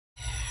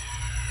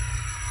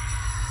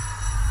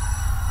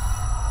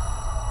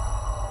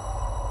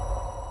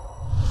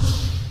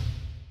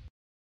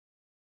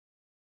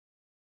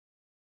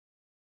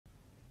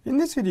In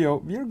this video,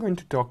 we are going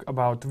to talk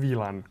about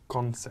VLAN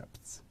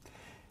concepts.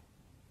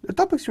 The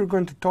topics we're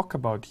going to talk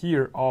about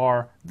here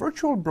are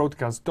virtual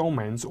broadcast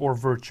domains or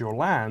virtual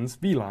LANs,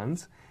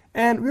 VLANs,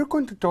 and we're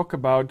going to talk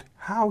about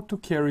how to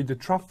carry the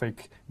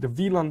traffic, the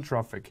VLAN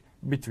traffic,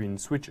 between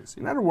switches.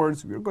 In other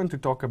words, we're going to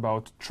talk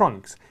about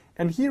trunks.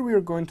 And here we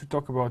are going to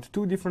talk about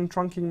two different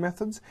trunking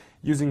methods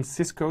using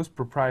Cisco's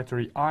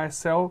proprietary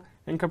ISL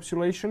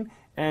encapsulation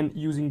and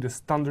using the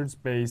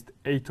standards-based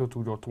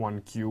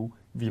 802.1q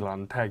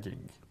VLAN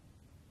tagging.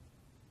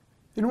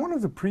 In one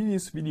of the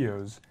previous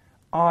videos,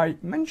 I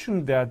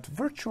mentioned that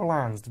virtual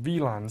LANs,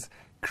 VLANs,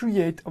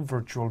 create a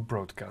virtual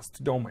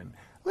broadcast domain.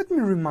 Let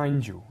me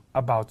remind you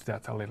about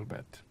that a little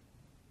bit.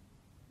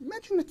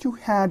 Imagine that you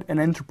had an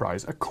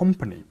enterprise, a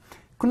company,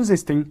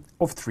 consisting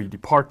of three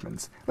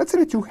departments. Let's say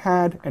that you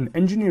had an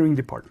engineering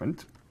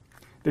department,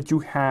 that you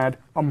had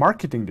a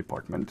marketing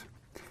department,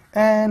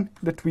 and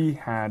that we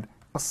had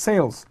a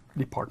sales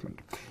department.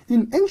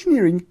 In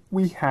engineering,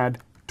 we had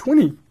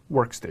 20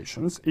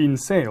 workstations. In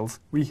sales,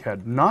 we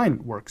had 9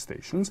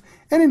 workstations.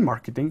 And in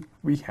marketing,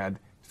 we had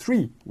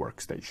 3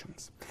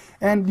 workstations.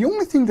 And the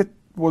only thing that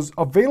was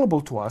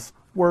available to us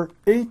were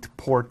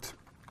 8-port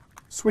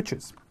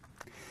switches.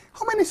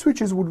 How many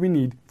switches would we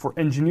need for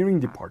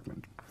engineering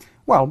department?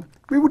 Well,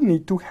 we would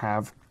need to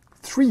have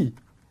 3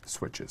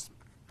 switches.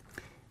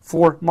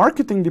 For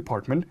marketing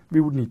department, we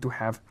would need to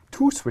have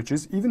 2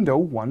 switches, even though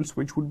one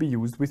switch would be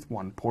used with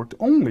 1 port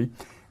only.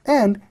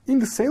 And in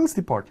the sales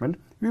department,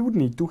 we would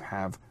need to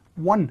have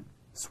 1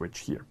 switch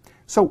here.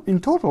 So in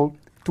total,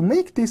 to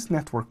make this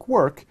network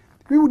work,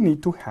 we would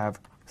need to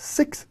have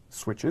 6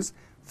 switches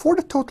for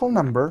the total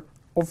number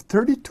of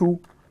 32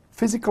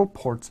 physical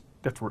ports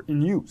that were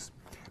in use.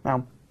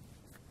 Now,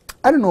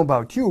 I don't know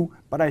about you,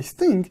 but I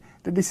think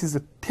that this is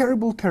a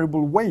terrible,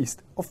 terrible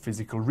waste of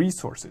physical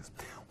resources.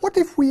 What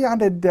if we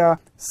added,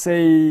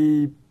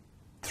 say,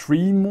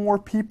 3 more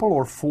people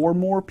or 4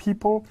 more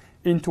people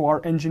into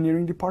our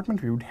engineering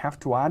department? We would have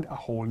to add a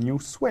whole new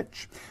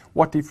switch.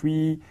 What if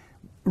we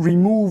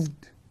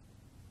removed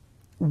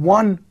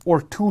 1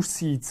 or 2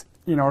 seats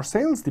in our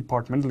sales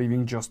department,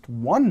 leaving just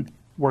 1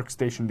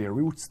 workstation there?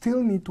 We would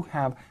still need to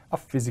have a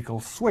physical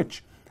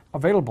switch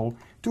available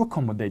to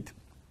accommodate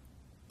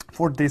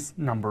for this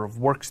number of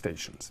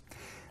workstations.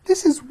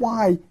 This is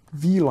why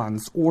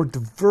VLANs or the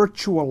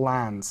virtual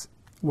LANs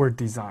were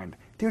designed.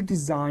 They're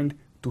designed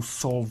to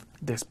solve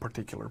this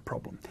particular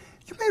problem.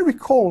 You may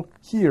recall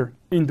here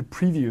in the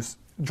previous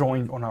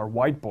drawing on our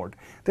whiteboard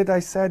that I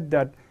said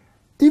that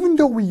even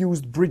though we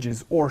used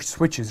bridges or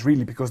switches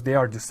really because they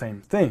are the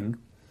same thing,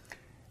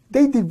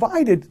 they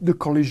divided the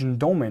collision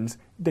domains.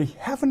 They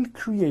haven't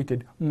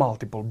created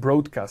multiple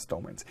broadcast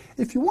domains.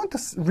 If you want a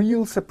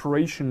real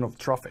separation of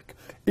traffic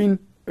in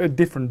a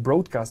different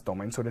broadcast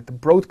domain so that the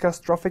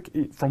broadcast traffic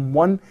from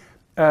one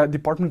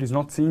department is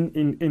not seen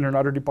in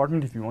another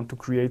department, if you want to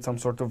create some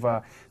sort of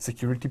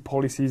security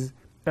policies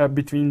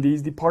between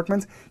these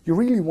departments, you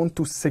really want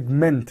to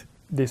segment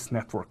this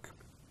network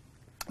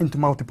into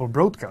multiple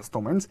broadcast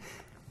domains.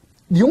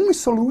 The only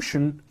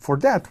solution for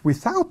that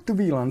without the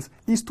VLANs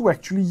is to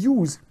actually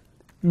use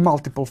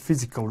multiple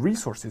physical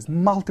resources,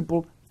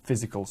 multiple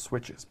physical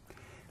switches.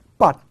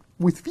 But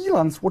with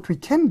VLANs, what we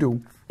can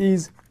do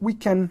is we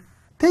can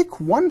take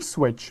one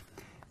switch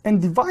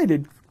and divide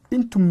it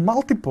into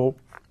multiple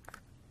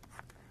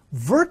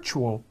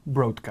virtual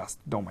broadcast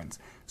domains.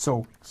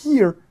 So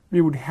here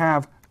we would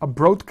have a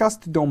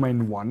broadcast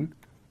domain 1,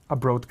 a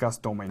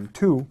broadcast domain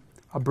 2,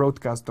 a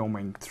broadcast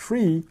domain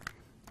 3,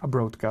 a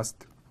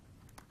broadcast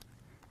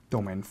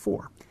domain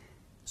 4.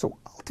 So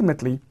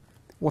ultimately,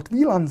 what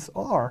VLANs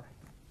are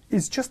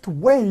is just a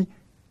way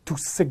to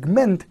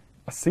segment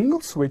a single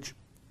switch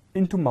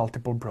into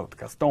multiple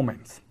broadcast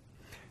domains.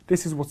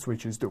 This is what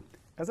switches do.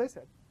 As I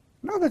said,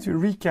 now that we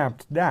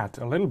recapped that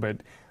a little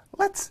bit,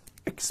 let's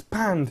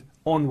expand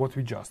on what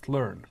we just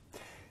learned.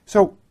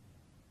 So,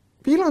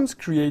 VLANs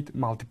create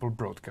multiple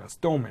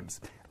broadcast domains.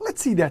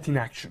 Let's see that in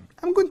action.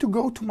 I'm going to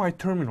go to my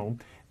terminal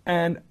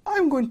and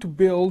I'm going to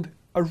build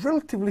a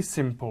relatively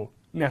simple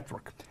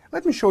network.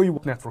 Let me show you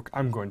what network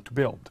I'm going to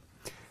build.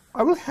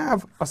 I will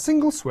have a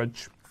single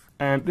switch,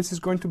 and this is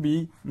going to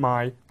be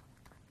my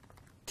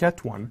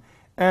Cat1,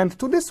 and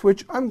to this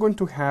switch I'm going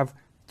to have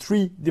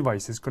 3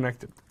 devices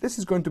connected. This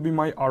is going to be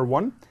my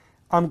R1,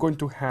 I'm going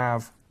to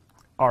have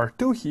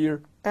R2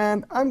 here,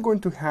 and I'm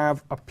going to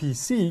have a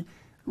PC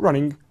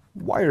running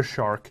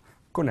Wireshark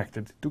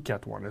connected to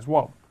Cat1 as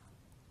well.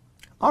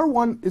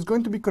 R1 is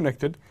going to be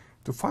connected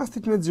to Fast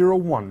Ethernet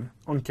 01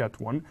 on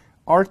Cat1,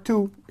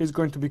 R2 is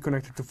going to be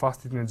connected to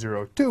Fast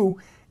Ethernet 02,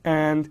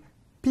 and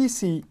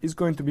PC is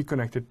going to be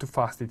connected to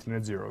Fast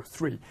Ethernet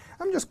 03.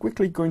 I'm just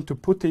quickly going to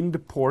put in the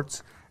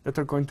ports that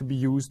are going to be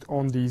used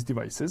on these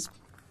devices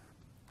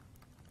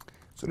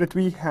so that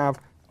we have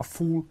a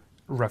full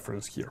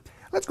reference here.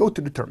 Let's go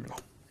to the terminal.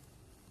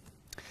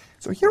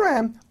 So here I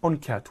am on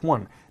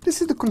Cat1.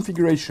 This is the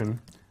configuration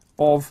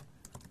of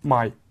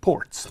my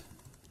ports.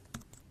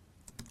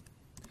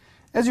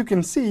 As you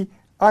can see,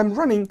 I'm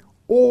running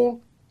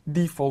all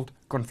default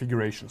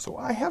configuration. So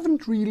I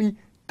haven't really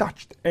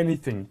touched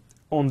anything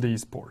on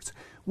these ports,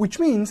 which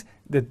means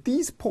that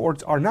these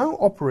ports are now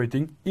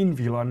operating in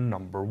VLAN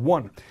number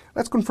 1.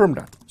 Let's confirm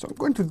that. So I'm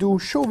going to do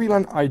show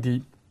VLAN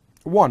ID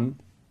 1,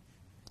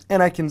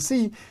 and I can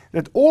see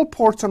that all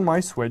ports on my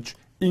switch,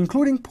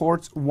 including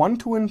ports 1,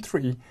 2, and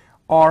 3,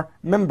 are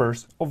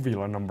members of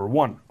VLAN number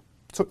 1.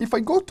 So if I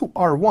go to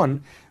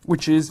R1,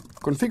 which is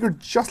configured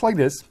just like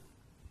this,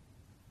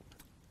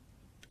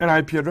 an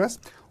IP address,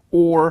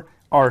 or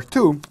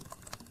R2,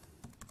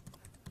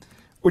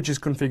 which is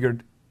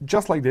configured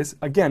just like this,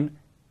 again,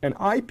 an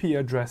IP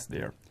address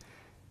there,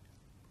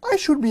 I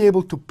should be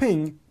able to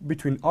ping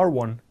between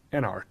R1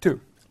 and R2.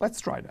 Let's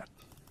try that.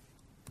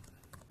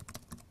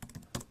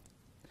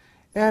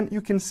 And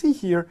you can see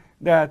here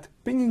that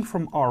pinging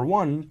from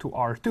R1 to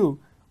R2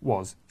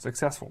 was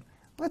successful.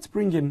 Let's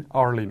bring in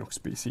our Linux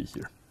PC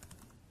here.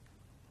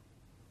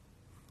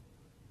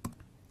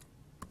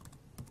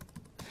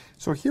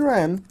 So here I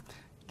am,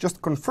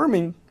 just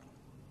confirming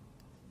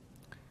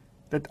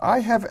that I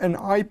have an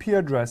IP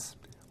address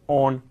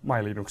on my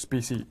Linux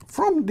PC.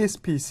 From this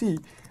PC,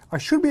 I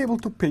should be able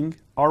to ping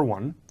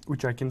R1,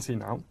 which I can see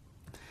now,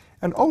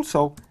 and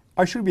also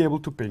I should be able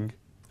to ping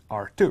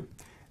R2.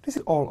 This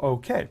is all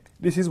okay.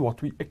 This is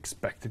what we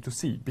expected to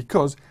see,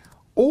 because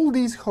all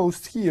these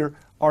hosts here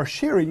are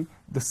sharing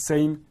the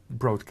same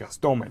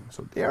broadcast domain.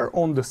 So they are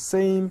on the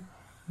same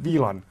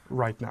VLAN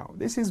right now.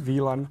 This is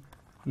VLAN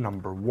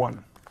number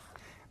 1.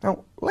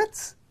 Now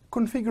let's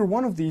configure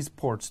one of these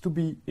ports to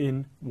be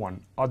in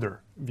one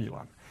other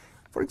VLAN.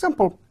 For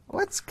example,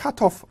 let's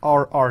cut off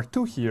our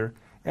R2 here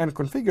and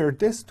configure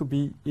this to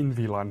be in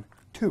VLAN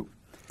 2.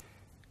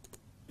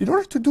 In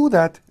order to do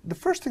that, the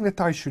first thing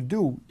that I should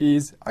do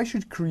is I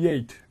should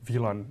create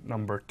VLAN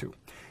number 2.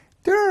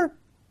 There are,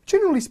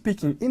 generally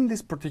speaking, in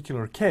this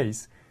particular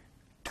case,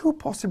 two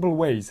possible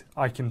ways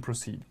I can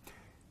proceed.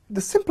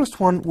 The simplest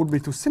one would be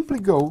to simply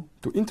go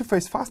to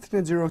interface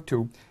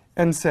fastnet02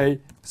 and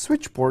say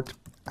switch port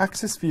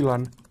access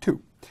VLAN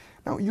 2.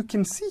 Now you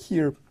can see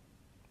here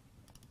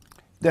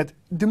that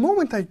the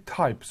moment I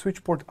type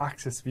switch port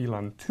access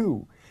VLAN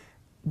 2,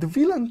 the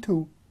VLAN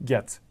 2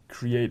 gets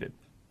created.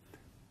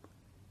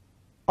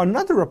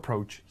 Another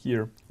approach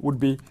here would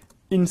be,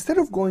 instead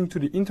of going to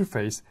the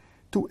interface,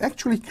 to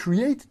actually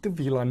create the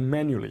VLAN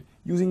manually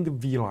using the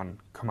VLAN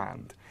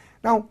command.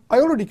 Now, I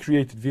already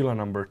created VLAN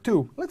number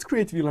 2. Let's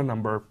create VLAN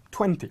number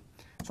 20.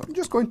 So I'm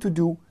just going to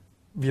do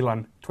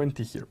VLAN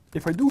 20 here.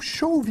 If I do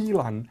show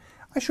VLAN,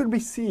 I should be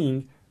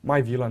seeing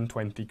my VLAN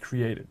 20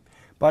 created.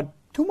 But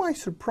to my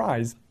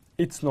surprise,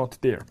 it's not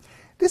there.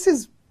 This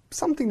is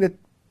something that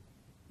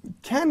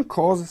can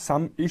cause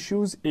some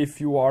issues if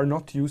you are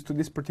not used to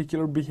this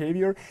particular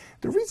behavior.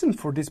 The reason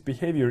for this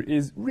behavior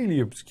is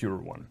really obscure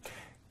one.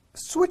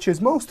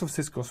 Switches, most of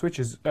Cisco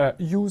switches,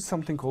 use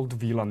something called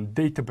VLAN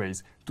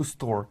database to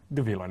store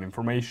the VLAN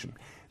information.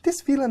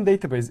 This VLAN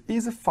database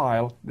is a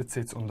file that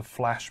sits on the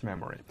flash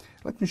memory.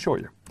 Let me show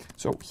you.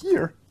 So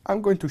here,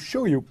 I'm going to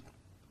show you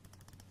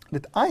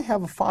that I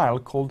have a file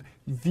called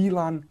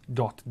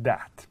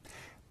VLAN.dat.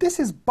 This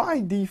is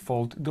by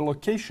default the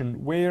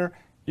location where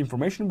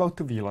information about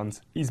the VLANs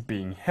is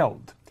being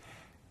held.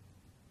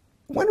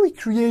 When we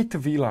create a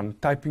VLAN,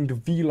 typing the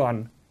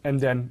VLAN and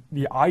then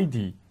the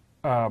ID,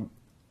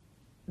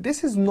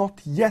 this is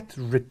not yet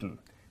written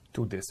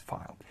to this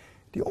file.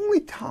 The only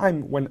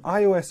time when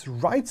iOS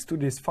writes to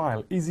this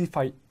file is if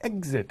I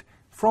exit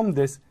from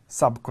this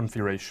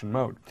sub-configuration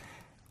mode.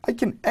 I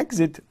can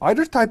exit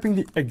either typing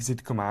the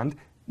exit command.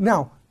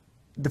 Now,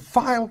 the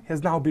file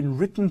has now been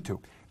written to.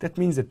 That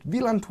means that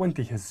VLAN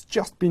 20 has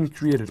just been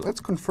created.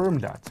 Let's confirm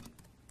that.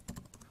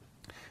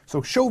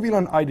 So show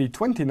VLAN ID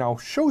 20 now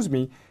shows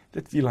me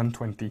that VLAN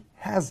 20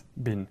 has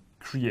been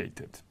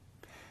created.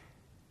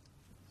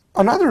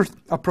 Another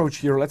approach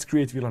here, let's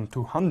create VLAN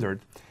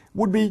 200,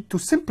 would be to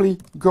simply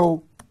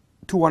go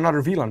to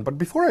another VLAN. But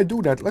before I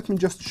do that, let me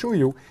just show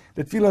you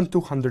that VLAN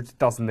 200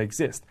 doesn't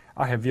exist.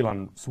 I have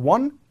VLANs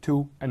 1,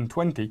 2, and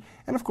 20,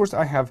 and of course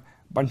I have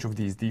a bunch of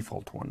these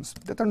default ones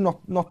that are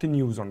not in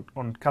use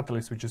on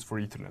Catalyst switches for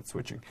Ethernet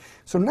switching.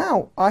 So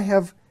now I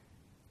have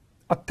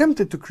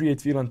attempted to create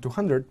VLAN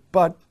 200,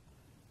 but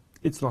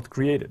it's not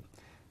created.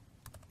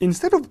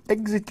 Instead of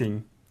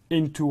exiting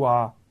into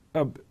a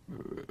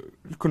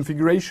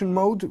configuration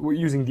mode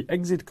using the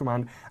exit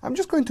command, I'm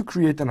just going to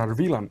create another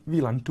VLAN,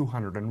 VLAN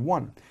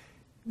 201.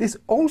 This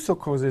also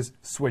causes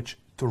switch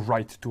to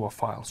write to a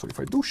file. So if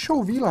I do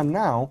show VLAN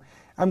now,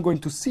 I'm going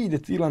to see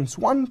that VLANs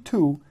 1,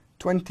 2,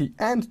 20,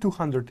 and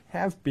 200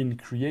 have been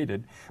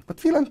created, but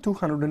VLAN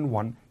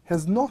 201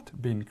 has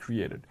not been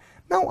created.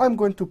 Now I'm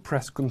going to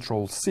press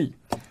Ctrl+C.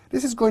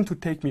 This is going to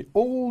take me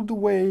all the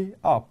way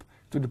up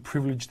to the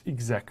privileged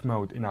exec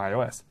mode in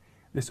iOS.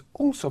 This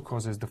also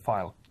causes the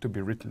file to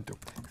be written to.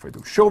 If I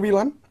do show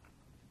VLAN,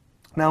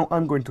 now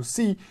I'm going to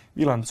see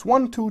VLANs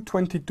 1, 2,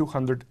 20,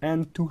 200,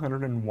 and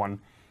 201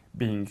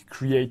 being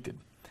created.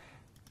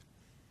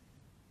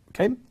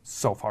 Okay,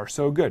 so far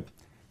so good.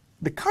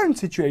 The current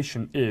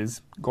situation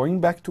is,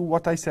 going back to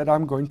what I said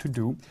I'm going to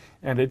do,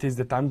 and it is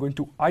that I'm going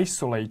to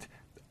isolate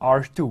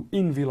R2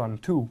 in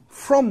VLAN 2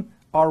 from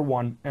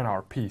R1 and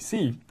our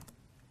PC,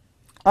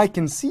 I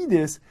can see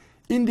this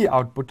in the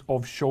output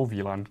of show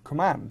VLAN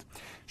command.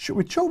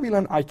 With show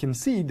VLAN, I can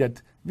see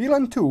that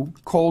VLAN 2,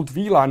 called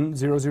VLAN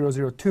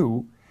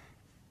 0002,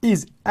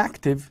 is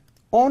active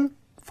on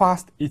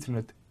Fast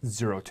Ethernet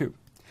 02,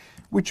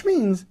 which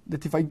means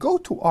that if I go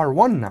to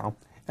R1 now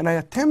and I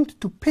attempt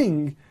to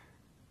ping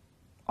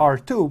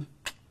R2,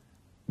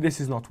 this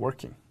is not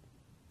working.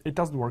 It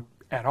doesn't work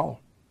at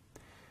all.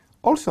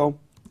 Also,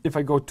 if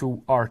I go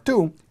to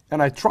R2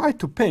 and I try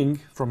to ping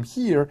from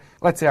here,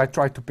 let's say I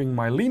try to ping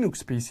my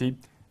Linux PC,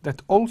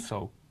 that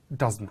also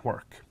doesn't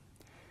work.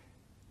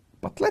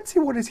 But let's see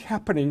what is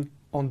happening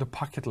on the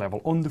packet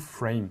level, on the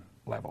frame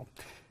level.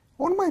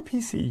 On my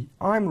PC,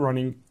 I'm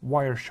running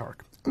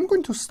Wireshark. I'm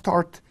going to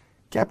start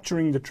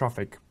capturing the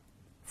traffic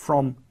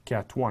from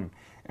Cat1.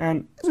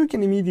 And as we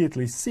can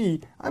immediately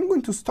see, I'm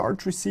going to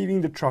start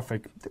receiving the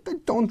traffic that I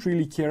don't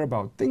really care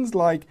about. Things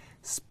like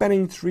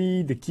spanning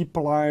tree, the keep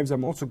alives.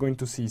 I'm also going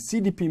to see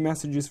CDP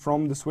messages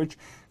from the switch.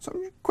 So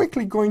I'm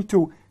quickly going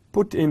to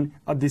put in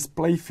a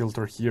display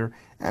filter here.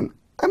 And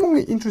I'm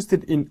only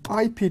interested in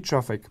IP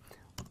traffic.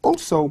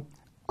 Also,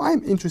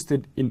 I'm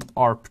interested in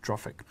ARP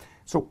traffic.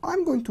 So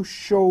I'm going to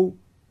show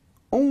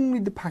only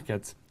the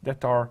packets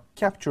that are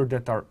captured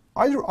that are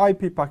either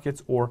IP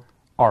packets or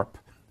ARP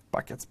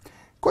packets.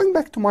 Going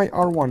back to my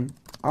R1,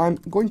 I'm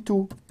going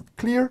to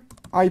clear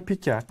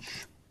IP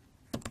cache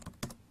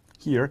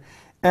here.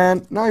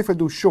 And now if I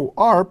do show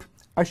ARP,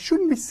 I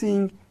shouldn't be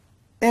seeing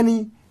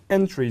any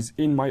entries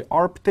in my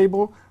ARP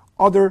table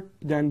other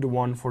than the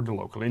one for the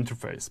local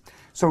interface.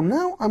 So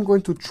now I'm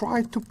going to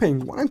try to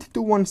ping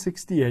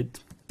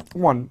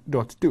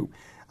 192.168.1.2.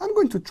 I'm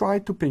going to try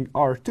to ping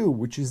R2,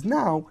 which is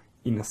now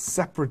in a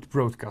separate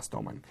broadcast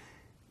domain.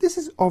 This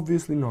is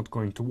obviously not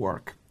going to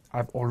work.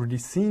 I've already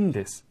seen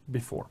this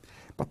before.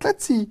 But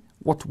let's see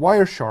what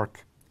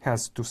Wireshark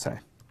has to say.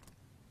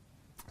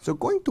 So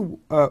going to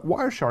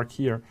Wireshark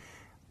here,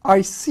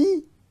 I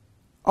see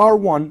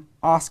R1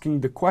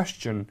 asking the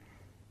question,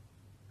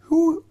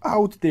 who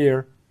out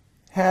there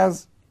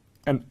has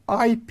an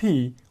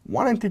IP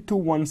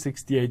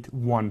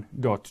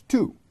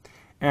 192.168.1.2?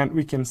 And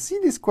we can see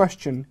this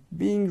question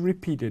being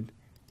repeated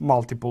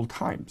multiple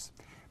times.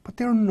 But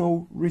there are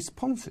no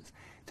responses.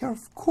 There are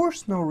of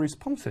course no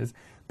responses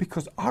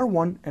because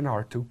R1 and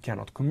R2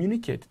 cannot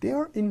communicate. They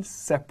are in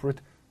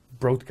separate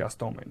broadcast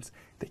domains.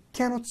 They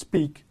cannot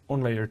speak on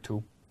layer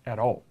 2 at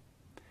all.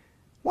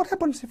 What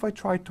happens if I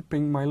try to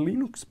ping my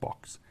Linux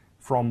box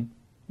from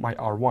my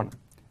R1?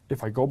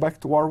 If I go back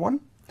to R1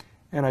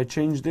 and I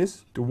change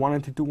this to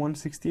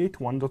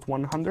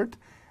 192.168.1.100,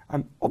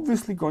 I'm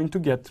obviously going to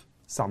get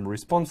some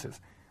responses.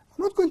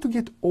 I'm not going to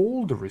get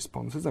all the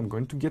responses. I'm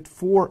going to get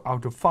 4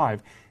 out of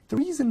 5. The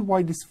reason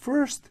why this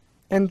first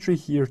entry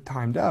here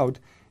timed out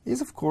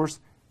is of course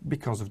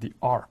because of the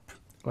ARP.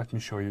 Let me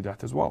show you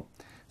that as well.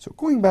 So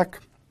going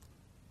back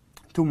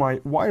to my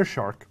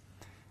Wireshark,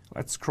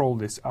 let's scroll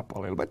this up a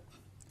little bit.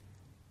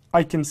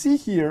 I can see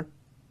here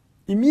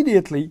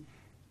immediately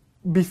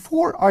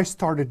before I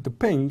started the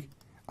ping,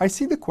 I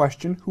see the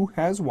question who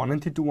has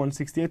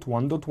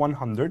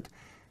 192.168.1.100.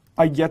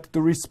 I get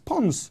the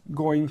response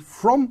going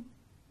from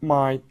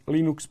my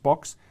Linux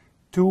box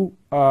to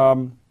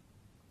my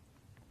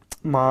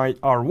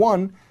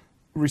R1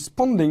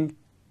 responding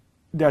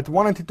that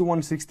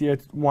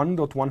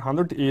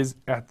 192.168.1.100 is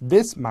at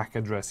this MAC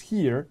address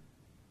here,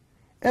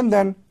 and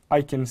then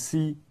I can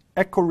see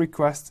echo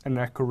requests and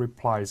echo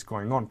replies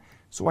going on,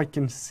 so I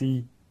can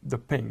see the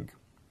ping.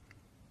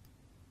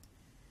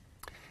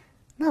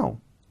 Now,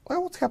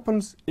 what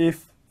happens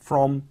if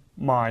from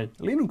my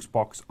Linux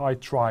box I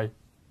try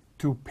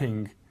to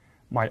ping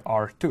my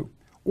R2?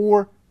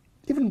 Or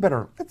even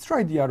better, let's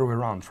try the other way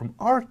around. From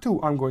R2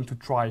 I'm going to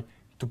try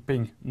to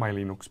ping my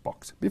Linux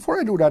box. Before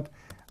I do that,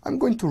 I'm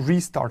going to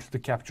restart the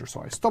capture.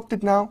 So I stopped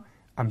it now,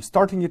 I'm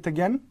starting it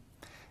again,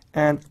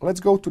 and let's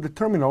go to the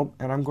terminal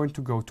and I'm going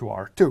to go to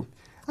R2.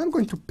 I'm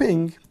going to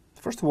ping,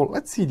 first of all,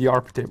 let's see the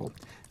ARP table.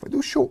 If I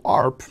do show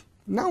ARP,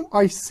 now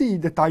I see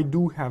that I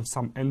do have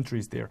some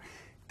entries there.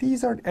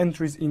 These are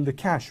entries in the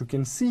cache. You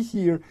can see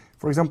here,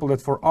 for example,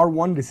 that for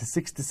R1 this is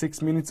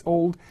 66 minutes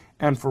old,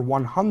 and for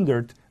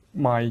 100,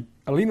 my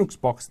Linux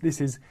box,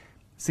 this is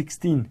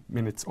 16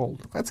 minutes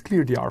old. Let's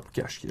clear the ARP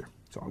cache here.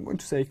 So I'm going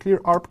to say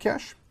clear ARP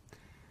cache.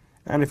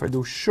 And if I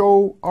do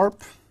show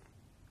ARP,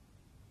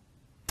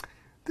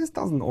 this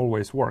doesn't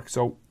always work.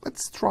 So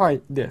let's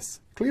try this.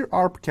 Clear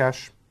ARP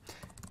cache,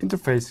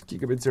 interface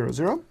gigabit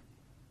 00.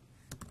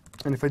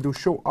 And if I do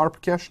show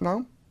ARP cache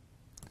now,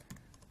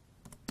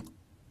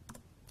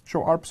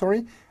 show ARP,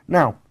 sorry.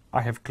 Now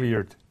I have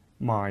cleared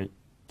my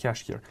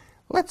cache here.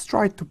 Let's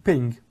try to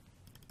ping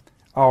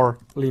our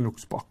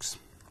Linux box.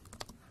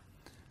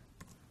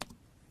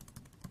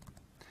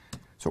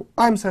 So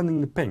I'm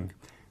sending the ping.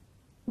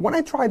 When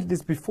I tried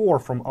this before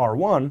from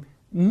R1,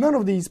 none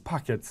of these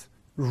packets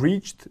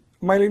reached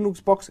my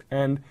Linux box,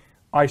 and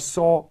I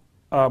saw,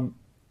 when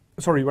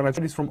I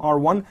tried this from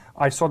R1,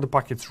 I saw the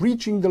packets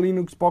reaching the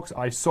Linux box,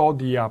 I saw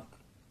the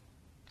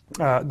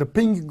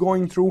ping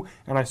going through,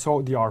 and I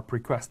saw the ARP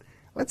request.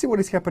 Let's see what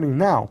is happening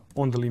now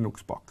on the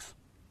Linux box.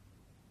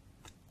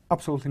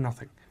 Absolutely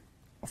nothing.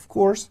 Of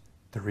course,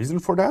 the reason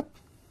for that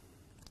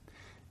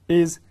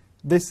is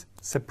this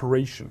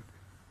separation.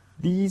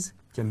 These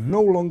can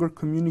no longer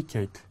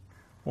communicate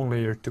on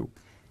layer 2.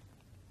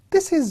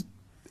 This is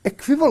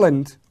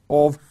equivalent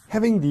of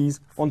having these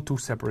on two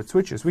separate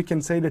switches. We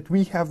can say that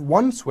we have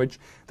one switch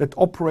that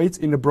operates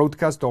in the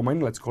broadcast domain,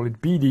 let's call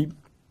it BD1,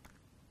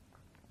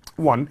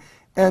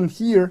 and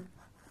here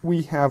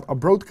we have a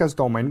broadcast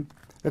domain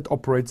that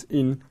operates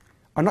in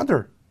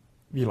another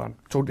VLAN.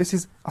 So this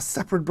is a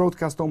separate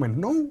broadcast domain,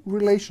 no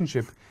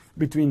relationship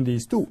between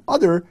these two,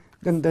 other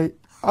than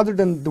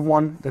the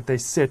one that they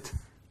sit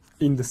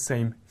in the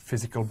same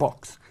physical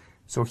box.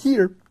 So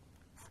here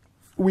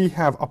we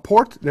have a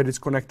port that is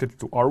connected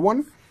to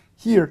R1.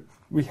 Here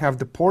we have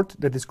the port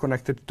that is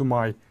connected to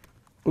my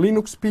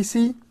Linux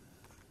PC.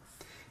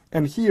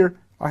 And here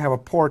I have a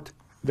port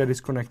that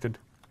is connected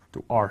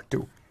to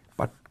R2.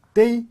 But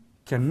they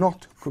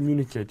cannot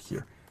communicate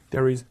here.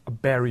 There is a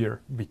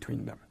barrier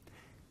between them.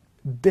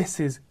 This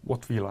is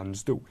what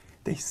VLANs do.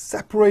 They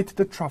separate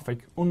the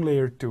traffic on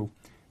layer 2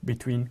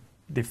 between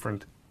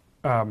different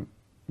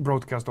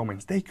broadcast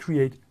domains. They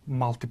create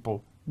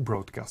multiple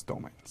broadcast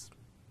domains.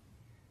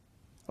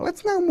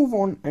 Let's now move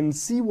on and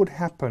see what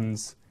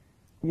happens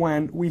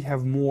when we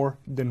have more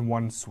than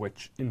one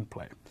switch in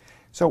play.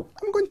 So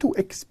I'm going to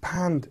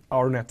expand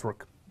our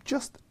network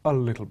just a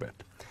little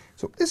bit.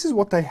 So this is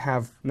what I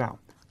have now.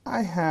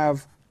 I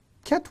have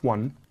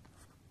Cat1,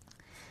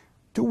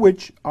 to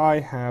which I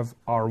have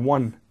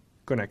R1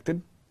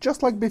 connected,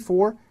 just like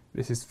before.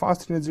 This is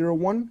FastNet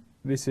 01,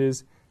 this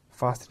is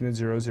FastNet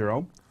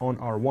 00 on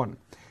R1.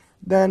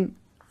 Then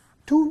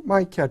to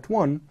my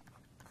Cat1,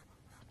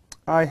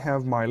 I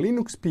have my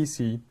Linux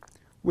PC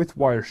with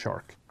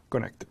Wireshark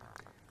connected.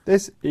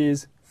 This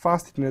is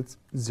FastNet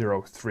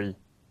 03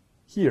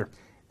 here,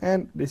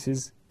 and this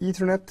is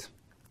Ethernet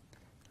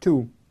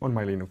 2 on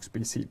my Linux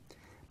PC.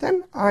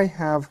 Then I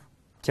have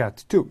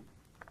Cat2.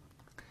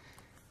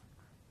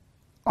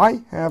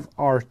 I have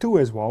R2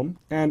 as well,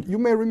 and you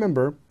may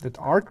remember that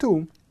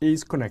R2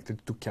 is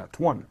connected to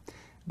Cat1.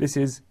 This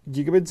is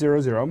Gigabit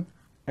 00,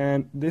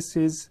 and this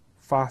is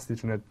Fast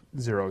Ethernet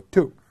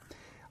 02.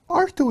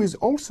 R2 is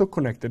also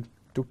connected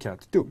to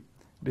Cat2.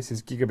 This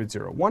is Gigabit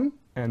 01,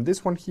 and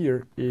this one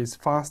here is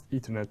Fast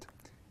Ethernet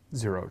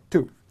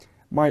 02.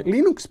 My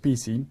Linux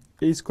PC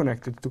is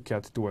connected to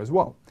Cat2 as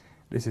well.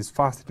 This is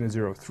Fast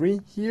Ethernet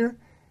 03 here,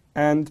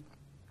 and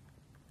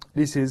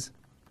this is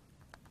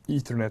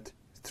Ethernet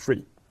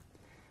 3.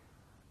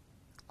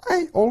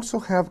 I also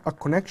have a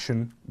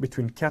connection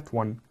between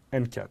Cat1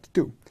 and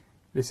Cat2.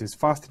 This is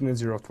Fast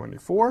Ethernet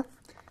 024,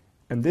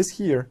 and this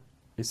here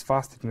is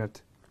Fast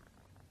Ethernet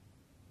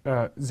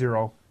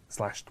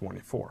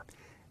 0/24.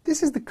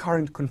 This is the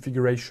current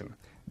configuration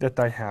that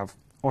I have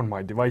on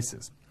my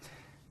devices.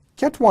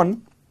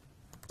 Cat1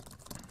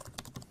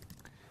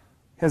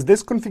 has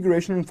this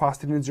configuration in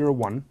Fast Ethernet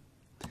 01.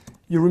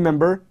 You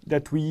remember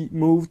that we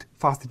moved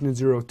Fast Ethernet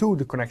 02,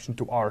 the connection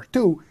to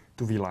R2,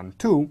 to VLAN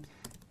 2.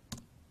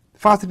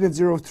 Fast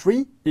Ethernet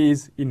 03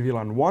 is in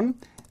VLAN 1,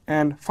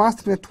 and Fast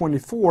Ethernet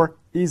 24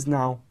 is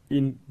now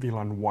in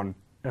VLAN 1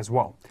 as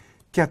well.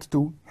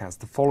 Cat2 has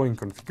the following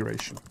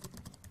configuration.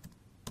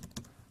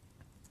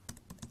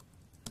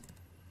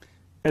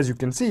 As you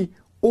can see,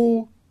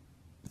 all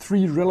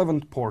three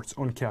relevant ports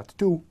on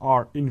Cat2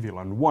 are in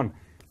VLAN 1,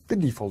 the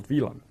default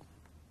VLAN.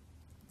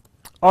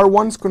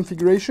 R1's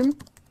configuration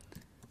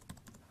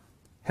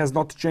has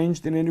not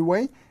changed in any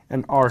way,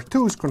 and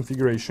R2's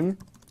configuration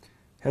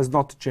has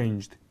not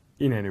changed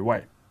in any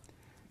way.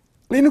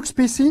 Linux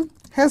PC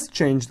has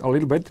changed a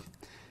little bit,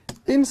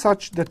 in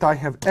such that I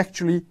have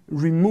actually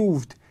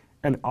removed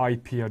an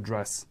IP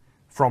address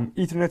from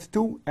Ethernet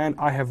 2, and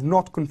I have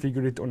not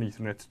configured it on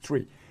Ethernet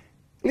 3.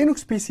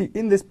 Linux PC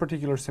in this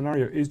particular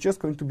scenario is just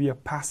going to be a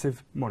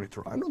passive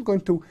monitor. I'm not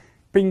going to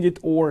ping it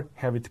or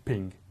have it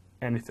ping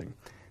anything.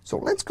 So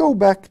let's go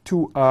back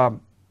to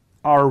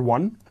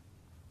R1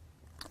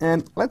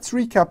 and let's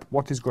recap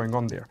what is going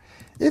on there.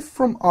 If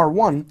from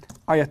R1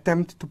 I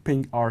attempt to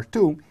ping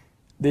R2,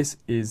 this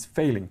is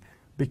failing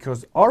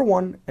because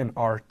R1 and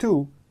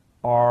R2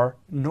 are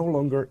no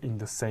longer in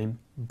the same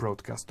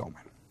broadcast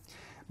domain.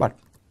 But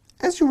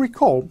as you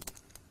recall,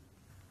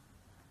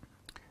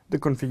 the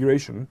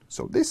configuration,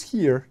 so this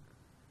here,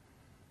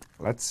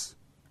 let's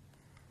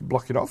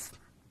block it off.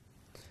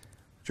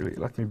 Actually,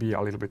 let me be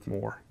a little bit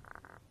more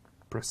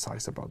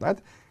precise about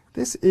that.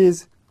 This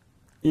is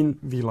in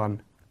VLAN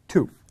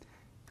 2.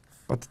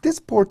 But this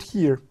port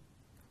here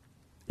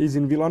is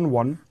in VLAN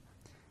 1.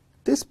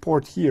 This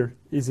port here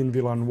is in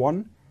VLAN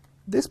 1.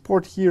 This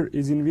port here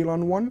is in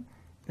VLAN 1.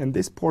 And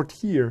this port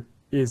here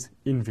is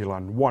in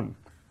VLAN 1.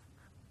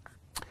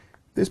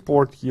 This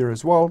port here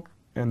as well,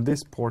 and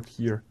this port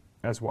here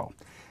as well.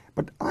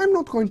 But I'm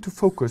not going to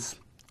focus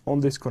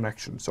on this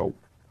connection. So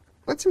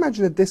let's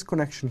imagine that this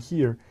connection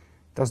here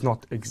does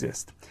not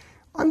exist.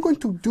 I'm going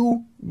to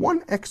do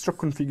one extra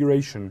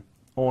configuration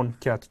on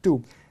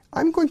Cat2.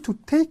 I'm going to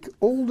take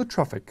all the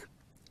traffic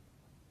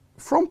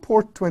from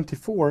port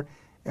 24,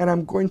 and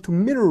I'm going to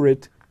mirror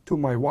it to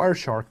my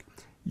Wireshark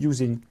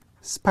using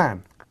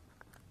span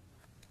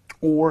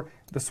or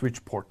the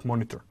switch port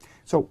monitor.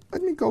 So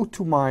let me go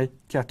to my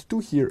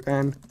Cat2 here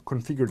and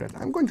configure that.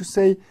 I'm going to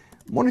say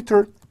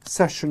monitor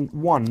session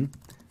 1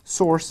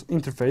 source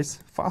interface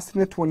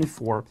fastnet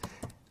 24.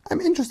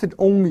 I'm interested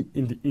only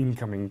in the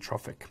incoming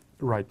traffic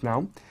right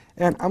now,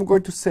 and I'm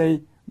going to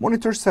say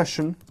monitor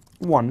session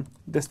 1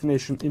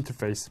 destination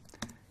interface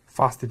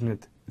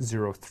fastnet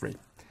 03,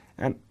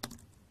 and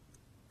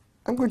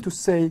I'm going to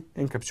say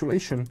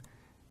encapsulation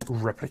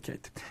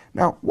replicate.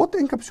 Now, what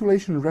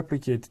encapsulation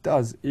replicate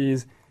does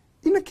is,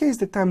 in a case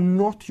that I'm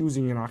not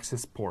using an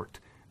access port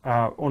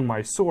on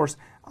my source,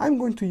 I'm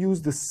going to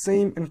use the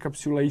same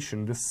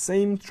encapsulation, the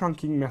same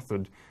trunking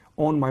method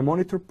on my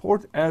monitor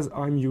port as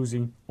I'm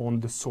using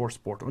on the source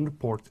port, on the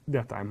port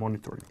that I'm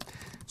monitoring.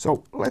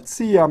 So let's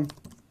see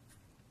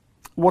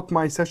what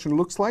my session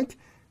looks like.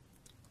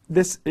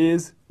 This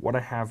is what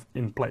I have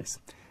in place.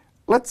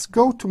 Let's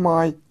go to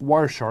my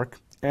Wireshark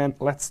and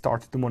let's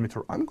start the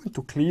monitor. I'm going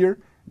to clear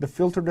the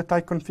filter that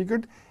I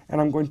configured, and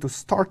I'm going to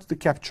start the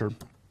capture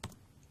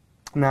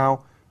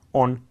now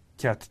on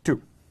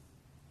Cat2.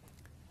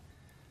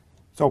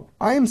 So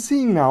I am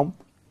seeing now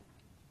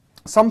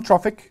some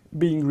traffic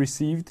being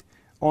received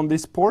on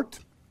this port,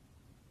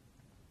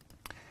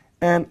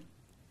 and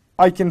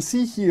I can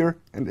see here,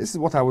 and this is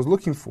what I was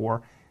looking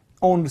for,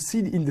 on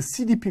the in the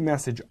CDP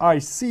message I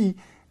see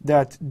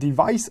that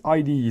device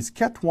ID is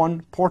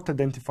Cat1 port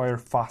identifier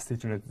fast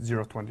Ethernet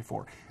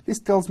 024. This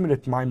tells me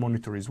that my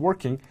monitor is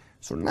working.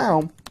 So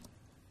now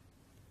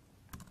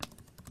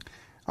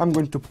I'm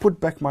going to put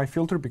back my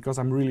filter because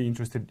I'm really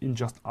interested in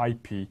just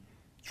IP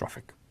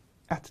traffic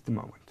at the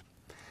moment.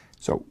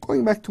 So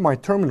going back to my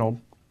terminal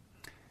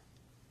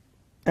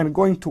and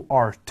going to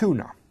R2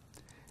 now,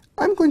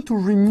 I'm going to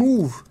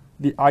remove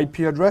the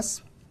IP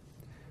address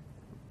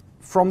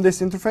from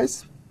this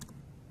interface,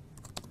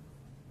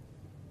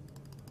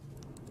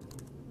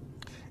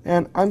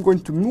 and I'm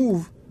going to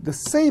move the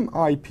same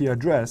IP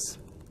address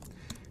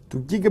to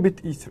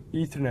gigabit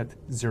Ethernet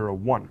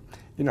 01.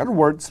 In other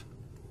words,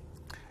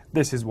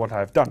 this is what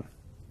I've done.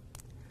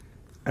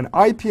 An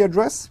IP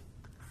address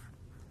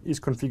is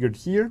configured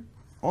here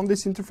on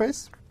this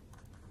interface,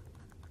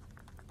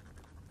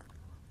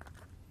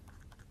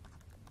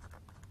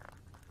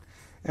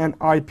 and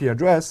IP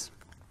address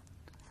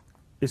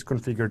is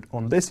configured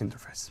on this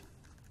interface.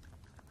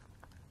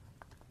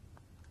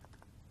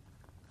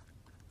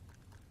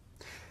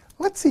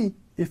 Let's see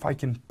if I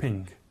can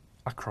ping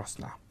across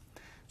now.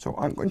 So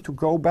I'm going to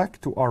go back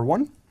to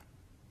R1,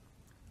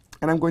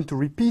 and I'm going to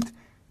repeat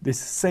this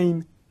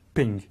same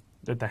ping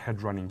that I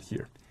had running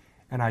here.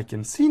 And I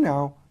can see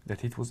now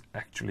that it was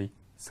actually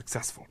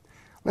successful.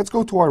 Let's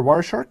go to our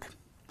Wireshark,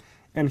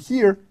 and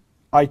here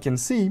I can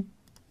see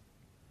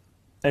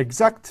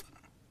exact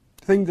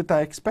thing that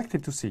I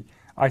expected to see.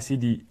 I see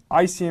the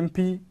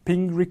ICMP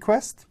ping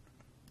request.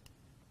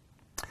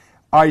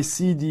 I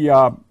see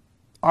the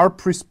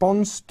ARP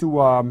response to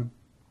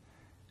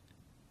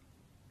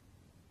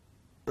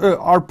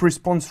ARP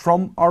response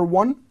from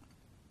R1,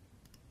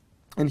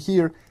 and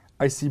here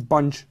I see a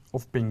bunch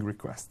of ping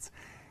requests.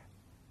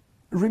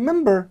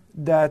 Remember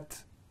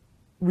that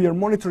we are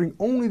monitoring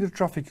only the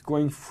traffic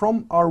going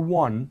from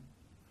R1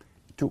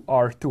 to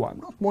R2. I'm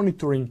not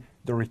monitoring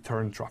the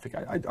return traffic.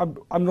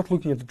 I'm not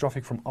looking at the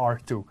traffic from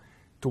R2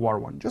 to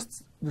R1,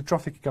 just the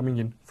traffic coming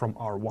in from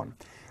R1.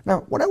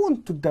 Now, what I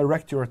want to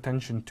direct your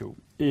attention to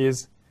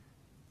is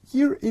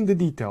here in the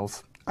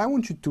details. I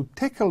want you to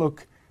take a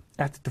look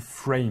at the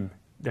frame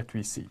that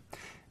we see.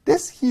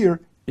 This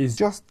here is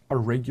just a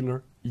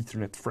regular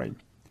Ethernet frame.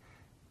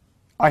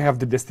 I have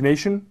the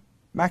destination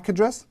MAC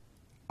address,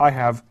 I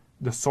have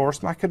the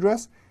source MAC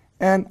address,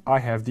 and I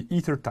have the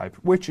ether type,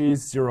 which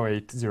is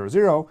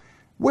 0800,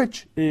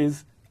 which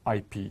is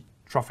IP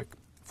traffic.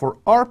 For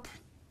ARP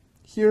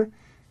here,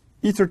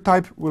 ether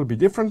type will be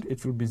different.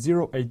 It will be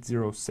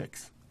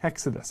 0806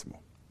 hexadecimal.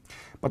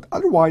 But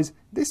otherwise,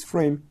 this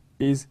frame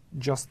is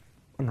just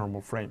a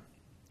normal frame.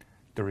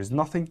 There is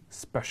nothing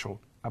special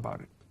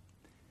about it.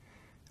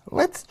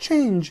 Let's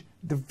change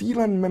the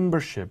VLAN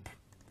membership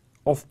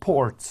of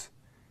ports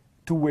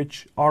to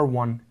which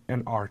R1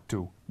 and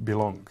R2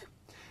 belong.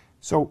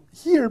 So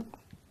here,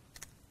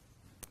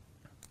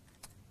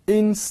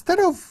 instead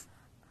of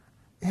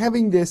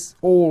having this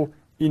all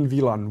in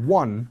VLAN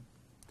 1,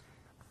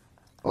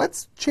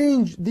 let's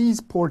change these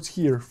ports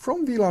here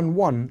from VLAN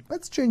 1,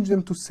 let's change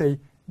them to say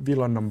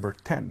VLAN number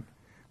 10.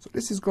 So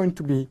this is going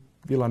to be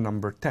VLAN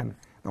number 10.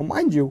 Now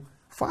mind you,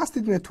 fast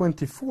Ethernet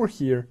 24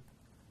 here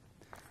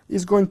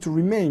is going to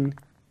remain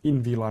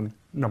in VLAN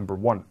number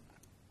 1.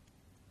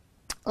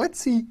 Let's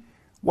see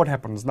what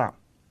happens now.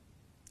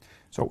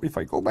 So if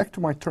I go back to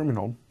my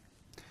terminal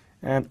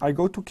and I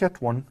go to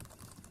Cat1,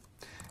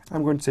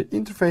 I'm going to say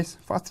interface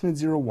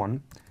fastnet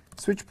 01,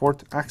 switch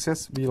port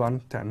access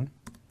VLAN 10.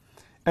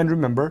 And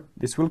remember,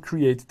 this will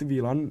create the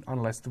VLAN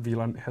unless the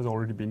VLAN has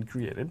already been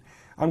created.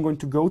 I'm going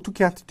to go to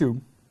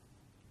Cat2.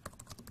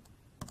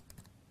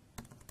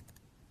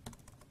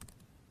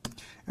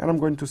 and I'm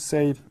going to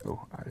say,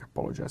 oh, I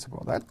apologize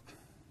about that.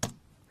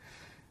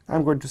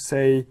 I'm going to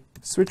say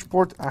switch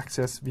port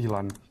access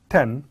VLAN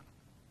 10.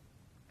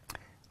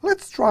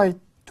 Let's try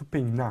to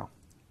ping now.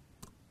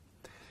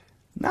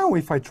 Now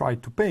if I try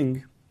to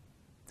ping,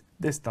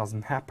 this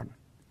doesn't happen.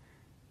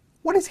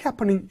 What is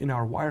happening in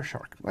our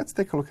Wireshark? Let's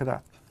take a look at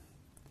that.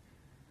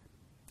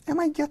 Am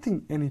I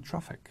getting any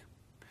traffic?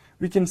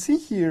 We can see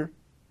here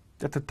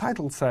that the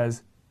title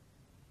says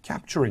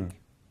capturing.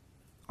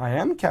 I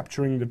am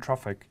capturing the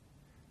traffic,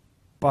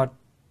 but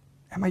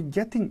am I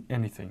getting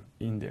anything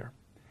in there?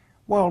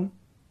 Well,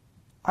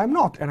 I'm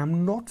not, and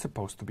I'm not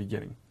supposed to be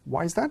getting.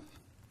 Why is that?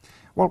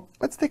 Well,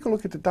 let's take a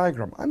look at the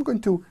diagram. I'm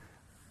going to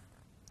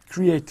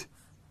create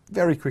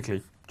very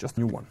quickly just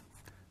a new one.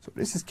 So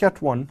this is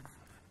cat1,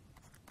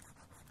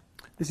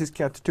 this is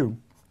cat2.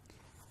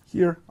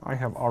 Here I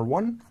have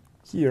R1,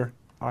 here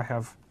I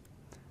have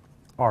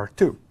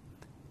R2.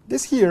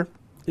 This here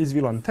is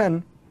VLAN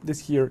 10, this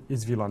here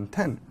is VLAN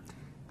 10.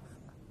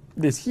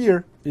 This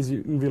here is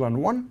in VLAN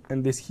 1,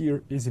 and this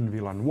here is in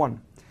VLAN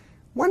 1.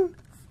 When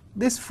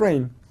this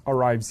frame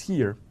arrives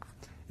here,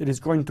 it is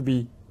going to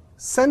be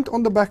sent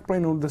on the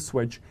backplane of the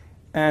switch,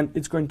 and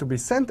it's going to be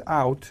sent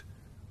out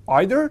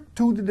either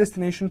to the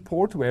destination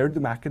port where the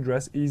MAC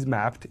address is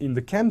mapped in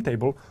the CAM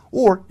table,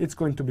 or it's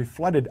going to be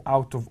flooded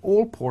out of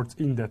all ports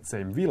in that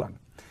same VLAN.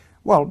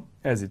 Well,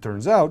 as it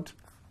turns out,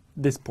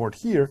 this port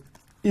here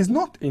is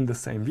not in the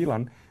same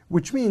VLAN,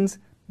 which means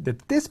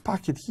that this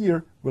packet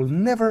here will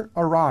never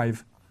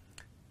arrive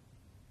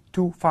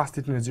to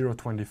FastEthernet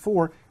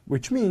 024,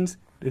 which means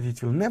that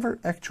it will never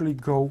actually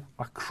go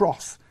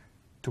across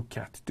to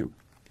Cat2.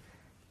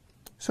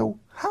 So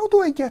how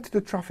do I get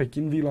the traffic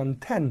in VLAN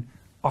 10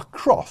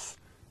 across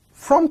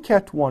from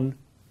Cat1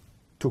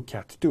 to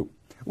Cat2?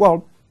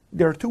 Well,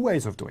 there are two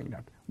ways of doing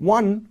that.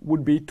 One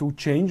would be to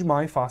change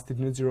my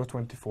FastEthernet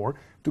 024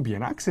 to be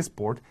an access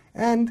port,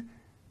 and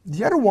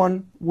the other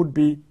one would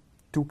be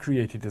to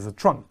create it as a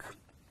trunk.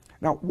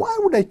 Now, why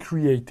would I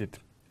create it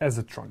as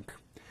a trunk?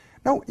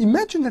 Now,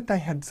 imagine that I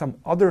had some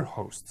other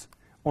hosts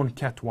on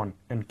Cat1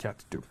 and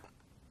Cat2.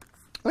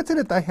 Let's say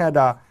that I had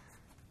a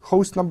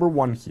host number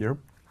 1 here,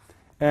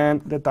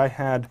 and that I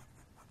had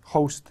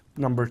host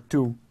number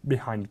 2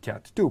 behind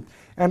Cat2.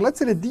 And let's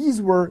say that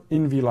these were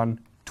in VLAN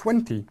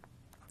 20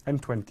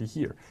 and 20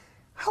 here.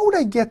 How would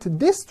I get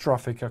this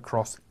traffic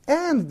across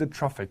and the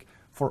traffic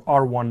for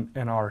R1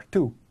 and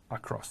R2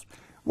 across?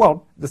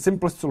 Well, the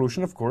simplest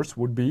solution, of course,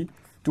 would be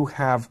to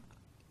have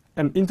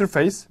an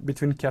interface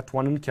between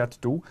Cat1 and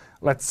Cat2.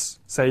 Let's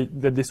say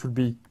that this would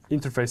be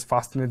interface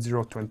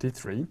FastEthernet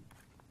 023,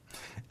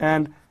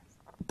 and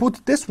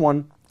put this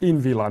one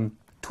in VLAN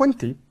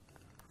 20.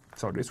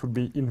 So this would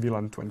be in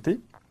VLAN 20,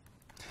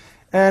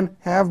 and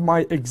have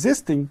my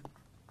existing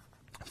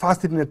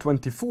FastEthernet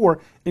 24,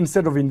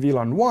 instead of in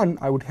VLAN 1,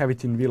 I would have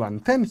it in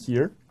VLAN 10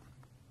 here.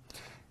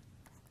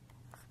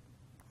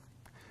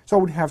 So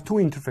I would have two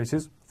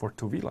interfaces for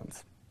two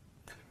VLANs.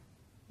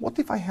 What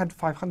if I had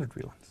 500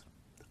 VLANs?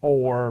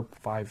 Or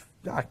I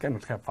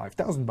cannot have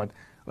 5,000, but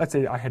let's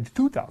say I had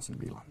 2,000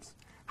 VLANs.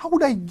 How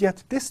would I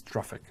get this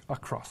traffic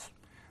across?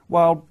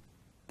 Well,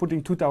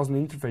 putting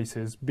 2,000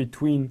 interfaces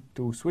between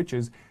two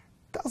switches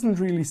doesn't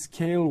really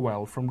scale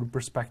well from the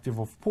perspective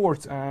of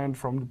ports and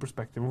from the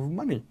perspective of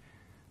money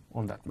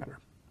on that matter.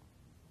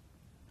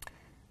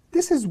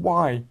 This is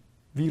why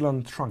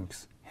VLAN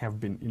trunks have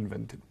been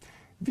invented.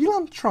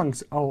 VLAN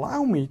trunks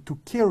allow me to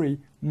carry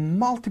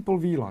multiple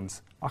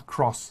VLANs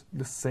across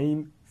the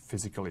same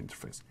physical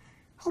interface.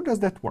 How does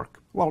that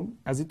work? Well,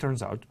 as it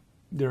turns out,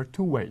 there are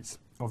two ways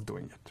of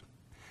doing it.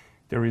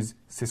 There is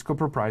Cisco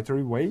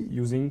proprietary way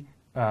using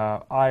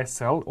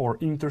ISL or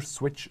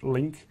inter-switch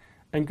link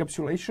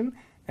encapsulation,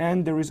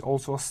 and there is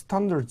also a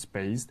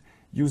standards-based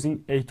using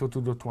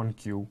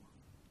 802.1q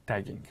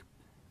tagging.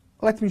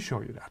 Let me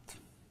show you that.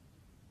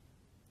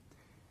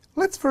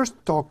 Let's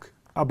first talk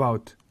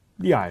about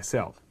the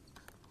ISL.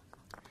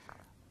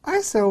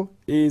 ISL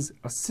is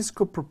a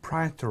Cisco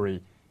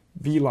proprietary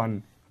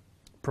VLAN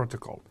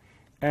protocol,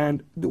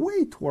 and the way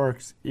it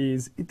works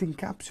is it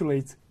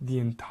encapsulates the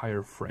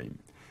entire frame.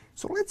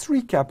 So let's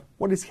recap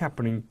what is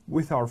happening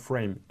with our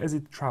frame as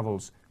it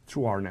travels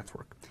through our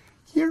network.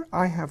 Here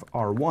I have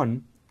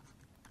R1,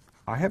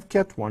 I have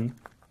Cat1,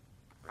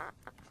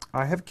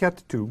 I have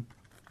Cat2,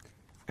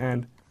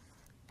 and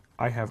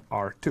I have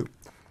R2.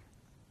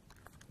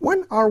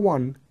 When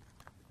R1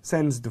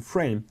 sends the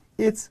frame,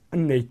 it's a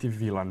native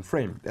VLAN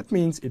frame. That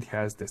means it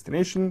has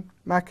destination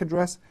MAC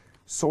address,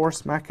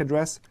 source MAC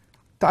address,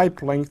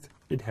 type length,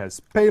 it has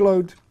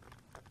payload,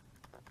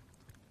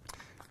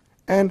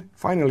 and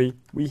finally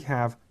we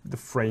have the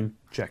frame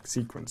check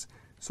sequence.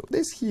 So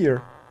this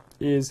here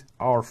is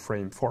our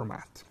frame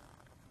format.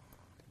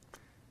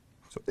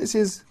 So this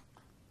is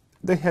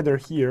the header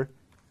here,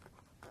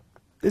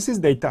 this is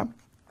data,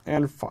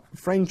 and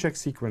frame check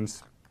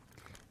sequence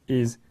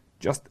is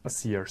just a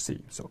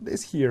CRC. So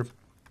this here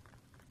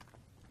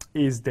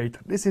is data.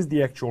 This is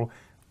the actual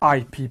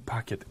IP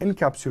packet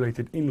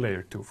encapsulated in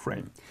layer 2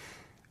 frame.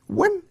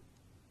 When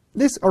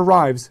this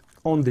arrives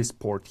on this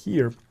port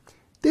here,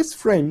 this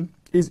frame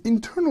is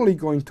internally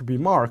going to be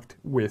marked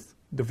with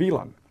the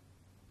VLAN.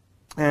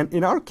 And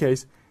in our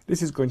case,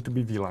 this is going to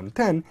be VLAN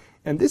 10,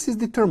 and this is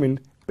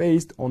determined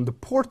based on the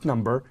port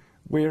number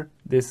where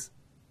this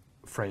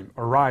frame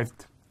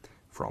arrived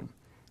from.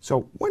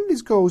 So when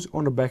this goes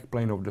on the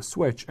backplane of the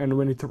switch and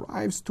when it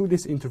arrives to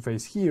this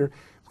interface here,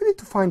 we need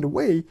to find a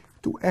way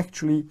to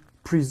actually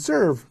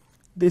preserve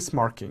this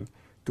marking,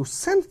 to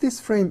send this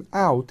frame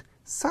out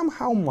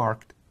somehow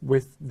marked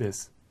with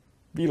this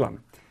VLAN.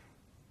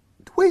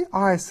 The way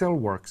ISL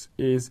works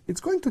is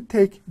it's going to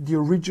take the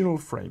original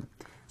frame.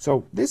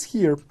 So this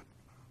here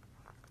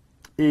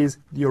is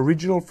the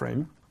original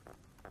frame,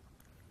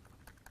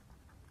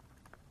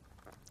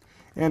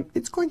 and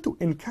it's going to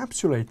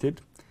encapsulate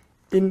it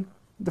in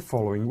the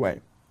following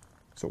way.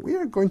 So we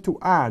are going to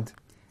add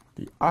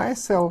the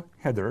ISL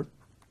header,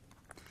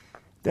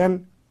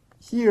 then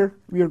here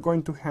we are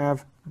going to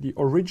have the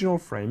original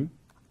frame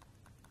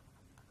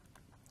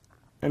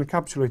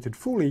encapsulated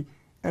fully,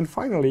 and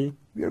finally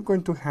we are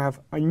going to have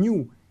a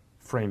new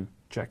frame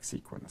check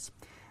sequence.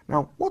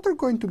 Now, what are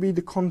going to be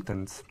the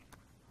contents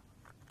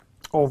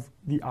of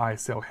the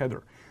ISL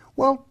header?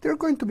 Well, there are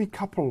going to be a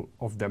couple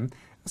of them.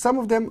 Some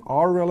of them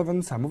are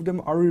relevant, some of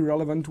them are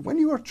irrelevant. When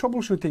you are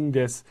troubleshooting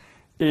this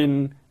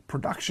in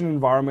production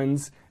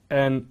environments,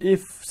 and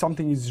if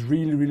something is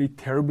really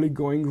terribly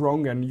going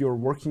wrong and you're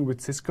working with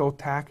Cisco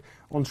TAC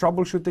on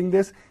troubleshooting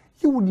this,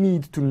 you would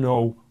need to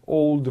know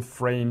all the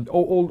frame,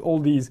 all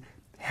these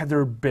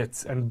header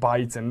bits and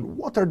bytes and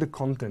what are the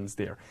contents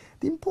there.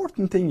 The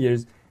important thing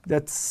is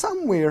that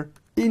somewhere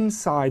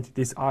inside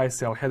this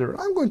ISL header,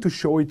 I'm going to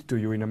show it to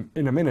you in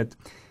a minute,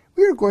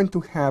 we are going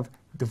to have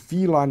the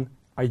VLAN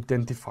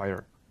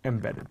identifier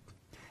embedded.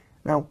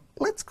 Now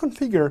let's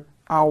configure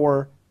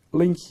our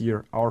link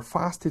here, our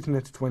Fast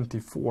Ethernet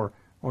 24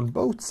 on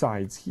both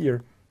sides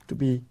here to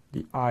be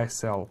the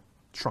ISL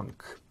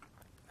trunk.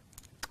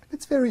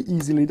 It's very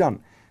easily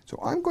done. So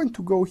I'm going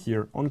to go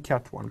here on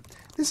Cat1.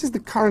 This is the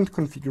current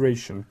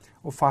configuration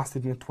of Fast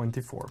Ethernet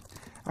 24.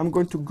 I'm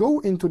going to go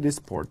into this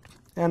port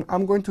and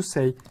I'm going to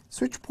say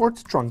switch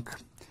port trunk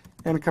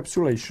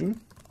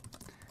encapsulation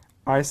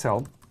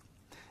ISL,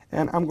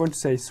 and I'm going to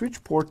say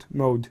switch port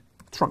mode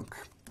trunk.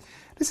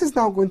 This is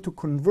now going to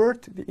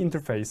convert the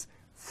interface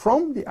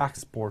from the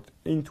AX port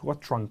into a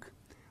trunk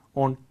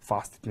on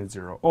Fast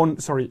Ethernet on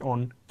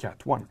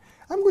Cat1.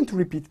 I'm going to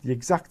repeat the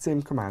exact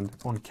same command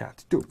on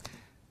Cat2.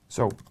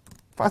 So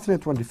Fast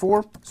Ethernet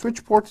 24,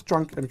 switch port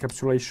trunk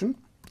encapsulation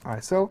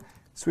ISL,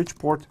 switch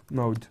port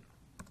mode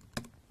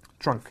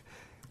trunk.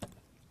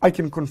 I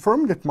can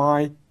confirm that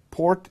my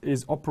port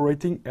is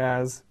operating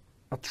as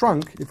a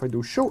trunk if I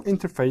do show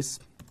interface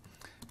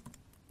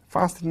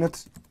Fast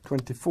Ethernet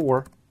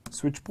 24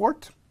 switch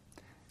port.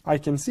 I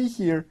can see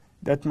here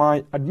that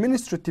my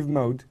administrative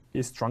mode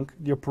is trunk,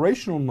 the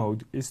operational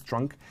mode is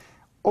trunk.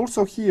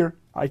 Also here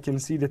I can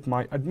see that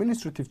my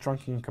administrative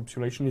trunking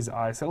encapsulation is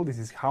ISL, this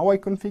is how I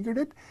configured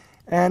it,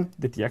 and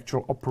that the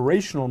actual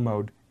operational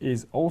mode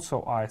is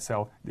also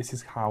ISL, this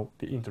is how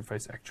the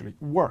interface actually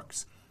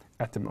works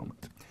at the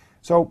moment.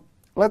 So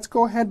let's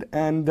go ahead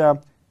and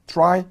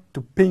try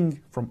to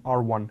ping from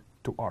R1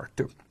 to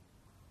R2.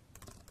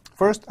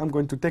 First I'm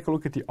going to take a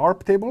look at the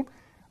ARP table.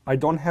 I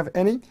don't have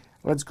any.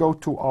 Let's go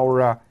to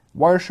our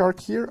Wireshark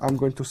here. I'm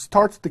going to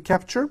start the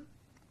capture.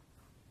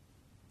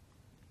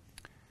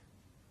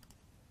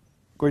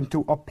 Going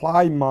to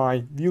apply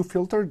my view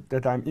filter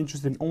that I'm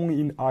interested in only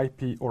in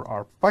IP or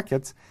ARP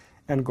packets,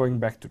 and going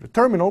back to the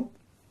terminal,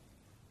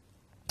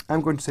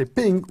 I'm going to say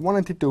ping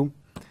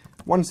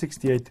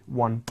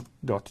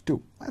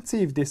 192.168.1.2. Let's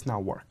see if this now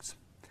works.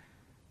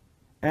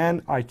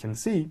 And I can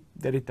see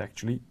that it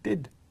actually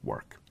did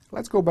work.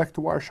 Let's go back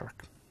to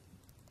Wireshark.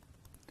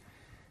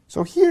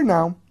 So here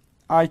now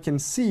I can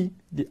see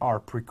the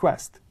ARP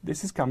request.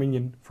 This is coming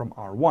in from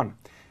R1.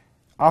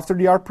 After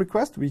the ARP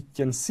request, we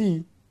can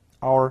see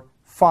our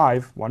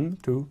 4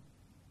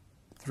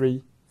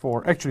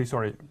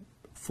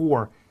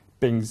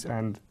 pings,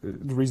 and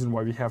the reason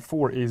why we have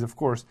 4 is, of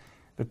course,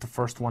 that the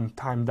first one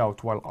timed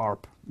out while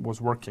ARP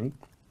was working.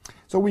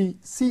 So we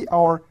see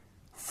our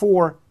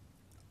 4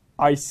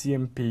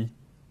 ICMP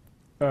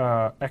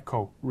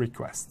echo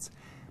requests.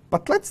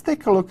 But let's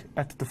take a look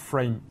at the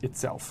frame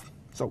itself.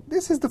 So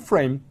this is the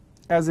frame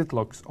as it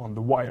looks on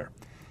the wire.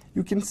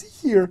 You can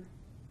see here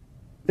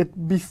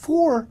that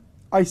before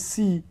I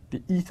see the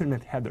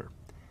Ethernet header,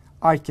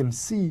 I can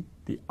see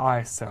the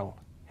ISL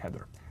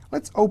header.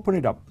 Let's open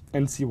it up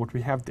and see what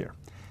we have there.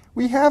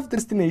 We have the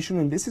destination,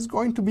 and this is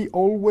going to be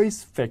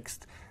always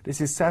fixed. This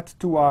is set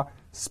to a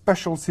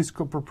special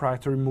Cisco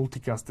proprietary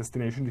multicast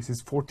destination. This is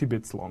 40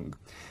 bits long.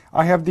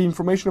 I have the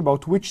information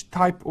about which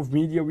type of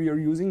media we are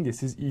using.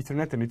 This is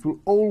Ethernet, and it will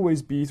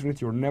always be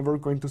Ethernet. You're never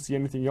going to see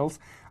anything else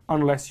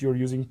unless you're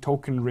using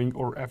token ring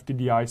or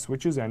FDDI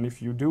switches, and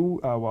if you do,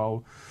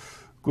 well,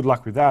 good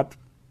luck with that.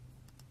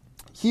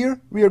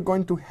 Here we are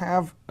going to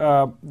have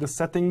the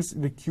settings,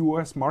 the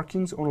QoS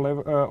markings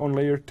on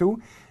layer 2.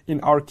 In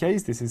our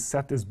case, this is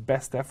set as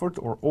best effort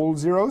or all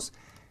zeros.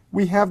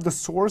 We have the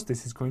source.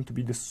 This is going to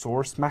be the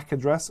source MAC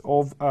address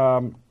of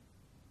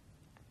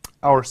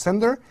our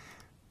sender.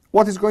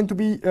 What is going to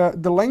be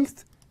the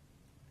length?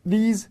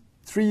 These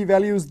three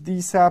values,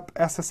 DSAP,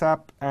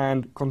 SSAP,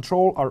 and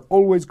control, are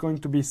always going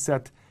to be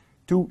set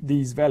to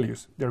these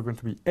values. They're going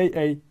to be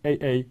AA,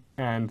 AA,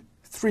 and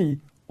 3,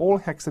 all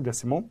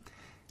hexadecimal.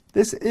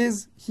 This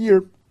is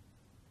here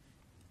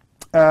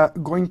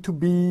going to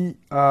be,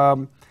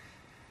 I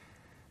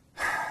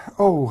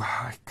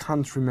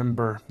can't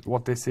remember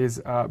what this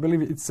is. I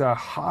believe it's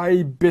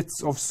high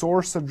bits of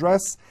source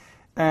address,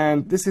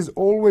 and this is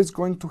always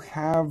going to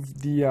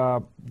have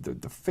the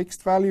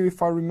fixed value,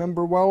 if I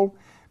remember well,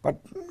 but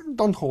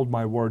don't hold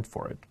my word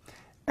for it.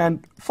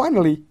 And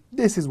finally,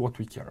 this is what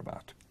we care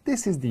about.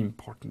 This is the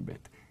important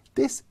bit.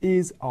 This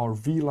is our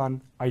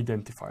VLAN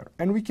identifier,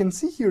 and we can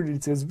see here that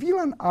it says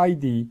VLAN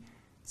ID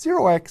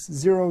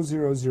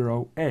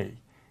 0x000A,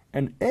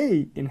 and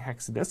A in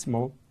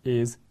hexadecimal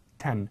is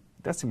 10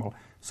 decimal.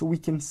 So we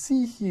can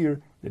see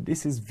here that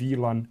this is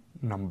VLAN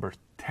number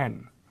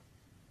 10.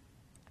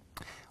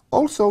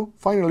 Also,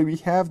 finally, we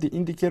have the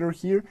indicator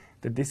here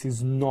that this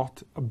is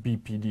not a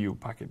BPDU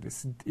packet,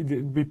 this is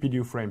the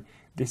BPDU frame.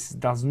 This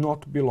does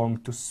not belong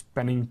to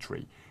spanning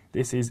tree.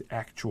 This is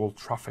actual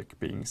traffic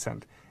being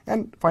sent.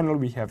 And finally,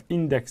 we have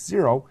index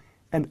 0,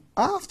 and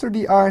after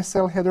the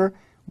ISL header,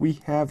 we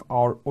have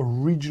our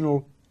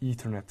original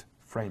Ethernet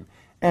frame.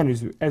 And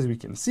as we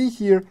can see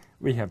here,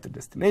 we have the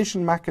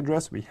destination MAC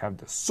address, we have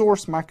the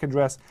source MAC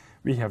address,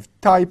 we have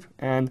type,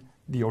 and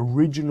the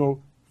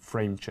original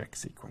frame check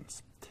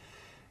sequence.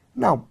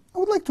 Now, I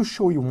would like to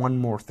show you one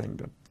more thing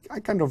that I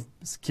kind of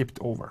skipped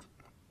over.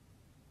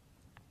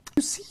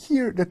 You see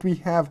here that we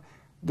have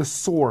the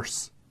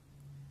source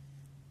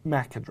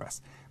MAC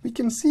address. We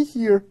can see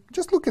here,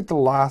 just look at the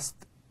last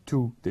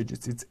two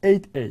digits, it's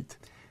 88.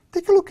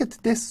 Take a look at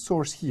this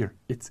source here,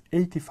 it's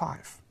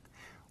 85.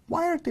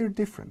 Why are they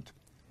different?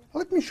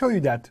 Let me show you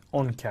that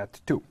on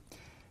Cat2.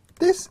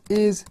 This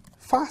is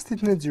Fast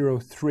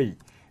Ethernet 03,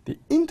 the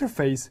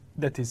interface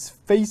that is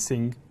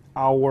facing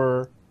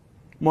our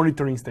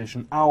monitoring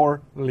station,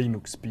 our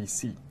Linux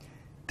PC.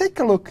 Take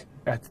a look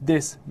at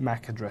this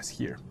MAC address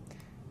here.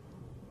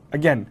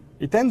 Again,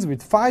 it ends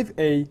with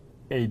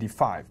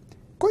 5A85.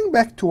 Going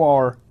back to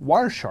our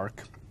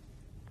Wireshark,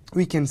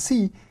 we can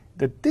see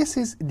that this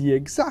is the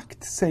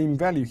exact same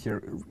value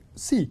here.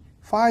 See,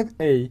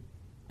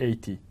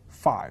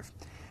 5A85.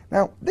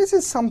 Now, this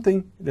is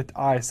something that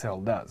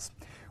ISL does.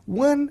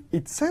 When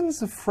it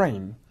sends a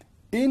frame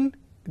in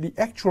the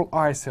actual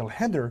ISL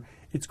header,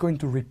 it's going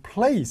to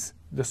replace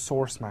the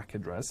source MAC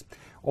address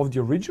of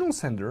the original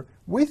sender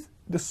with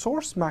the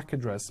source MAC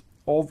address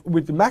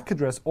with the MAC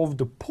address of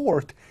the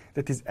port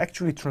that is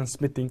actually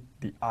transmitting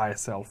the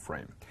ISL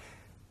frame.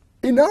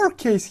 In our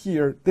case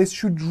here, this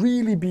should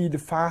really be the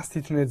Fast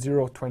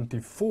Ethernet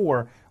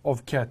 024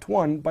 of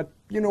Cat1, but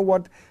you know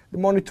what? The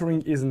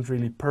monitoring isn't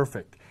really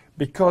perfect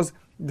because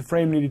the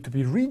frame needed to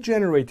be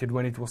regenerated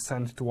when it was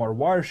sent to our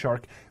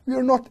Wireshark. We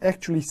are not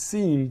actually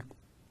seeing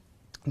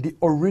the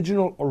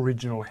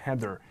original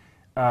header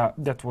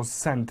that was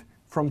sent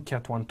from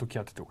Cat1 to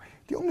Cat2.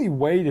 The only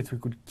way that we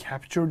could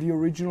capture the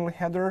original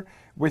header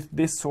with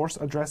this source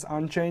address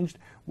unchanged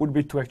would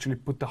be to actually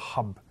put the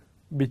hub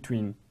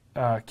between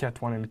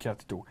Cat1 and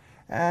Cat2.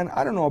 And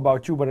I don't know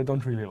about you, but I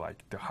don't really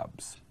like the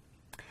hubs.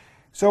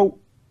 So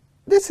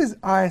this is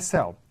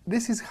ISL.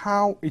 This is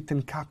how it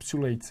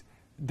encapsulates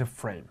the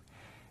frame.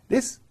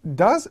 This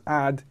does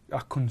add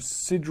a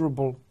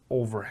considerable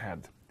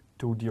overhead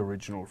to the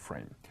original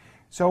frame.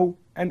 So,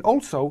 and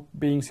also,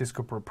 being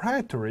Cisco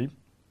proprietary,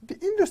 the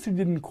industry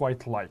didn't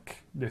quite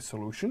like this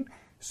solution,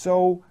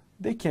 so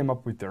they came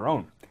up with their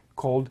own,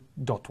 called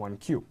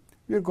 .1Q.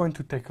 We are going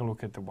to take a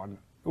look at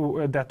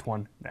that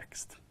one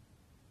next.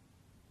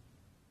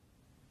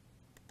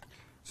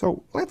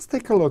 So let's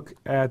take a look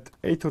at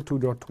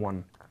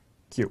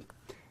 802.1Q.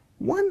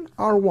 When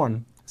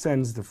R1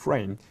 sends the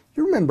frame,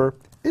 you remember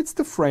it's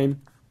the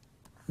frame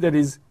that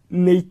is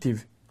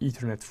native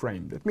Ethernet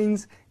frame. That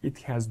means it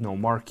has no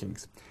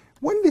markings.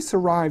 When this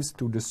arrives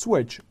to the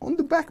switch, on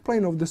the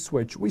backplane of the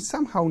switch, we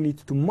somehow need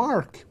to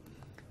mark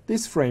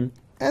this frame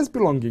as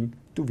belonging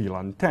to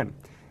VLAN 10.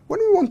 When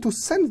we want to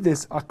send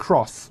this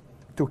across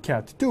to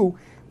Cat2,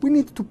 we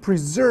need to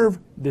preserve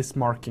this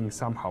marking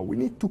somehow. We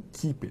need to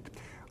keep it.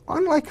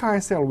 Unlike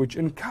ISL, which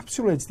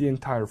encapsulates the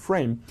entire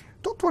frame,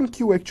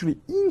 .1Q actually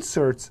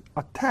inserts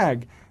a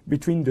tag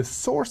between the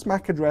source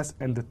MAC address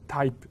and the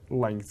type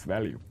length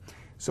value.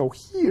 So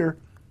here,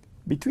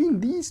 between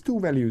these two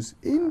values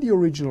in the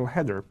original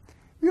header,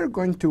 we are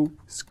going to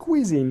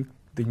squeeze in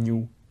the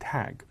new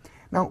tag.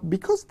 Now,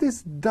 because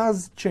this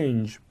does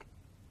change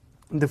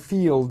the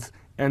fields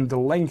and the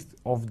length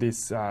of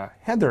this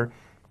header,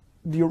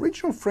 the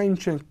original frame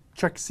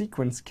check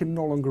sequence can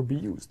no longer be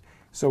used.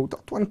 So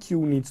 .1Q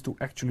needs to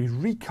actually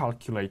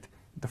recalculate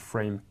the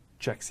frame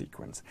check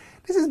sequence.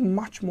 This is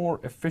much more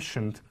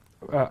efficient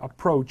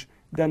approach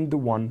than the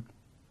one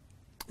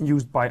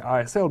used by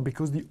ISL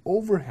because the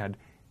overhead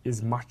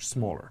is much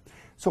smaller.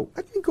 So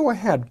let me go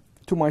ahead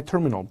to my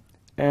terminal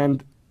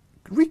and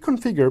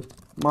reconfigure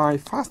my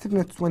Fast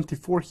Ethernet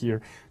 24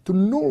 here to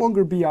no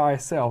longer be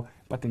ISL,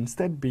 but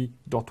instead be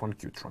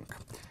 .1q trunk.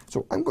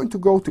 So I'm going to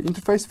go to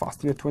interface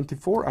fastnet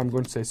 24. I'm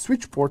going to say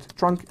switch port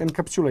trunk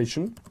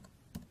encapsulation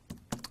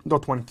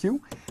 .1q,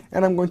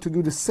 and I'm going to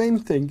do the same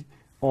thing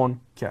on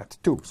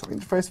cat2. So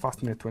interface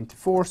fastnet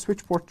 24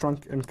 switch port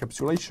trunk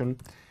encapsulation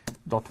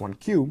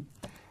 .1q.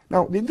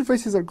 Now the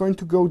interfaces are going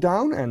to go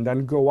down and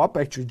then go up.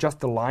 Actually, just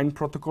the line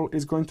protocol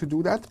is going to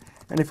do that.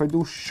 And if I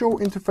do show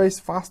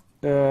interface fast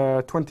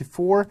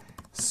 24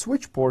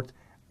 switch port,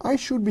 I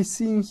should be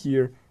seeing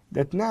here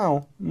that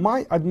now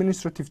my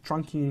administrative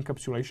trunking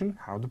encapsulation,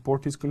 how the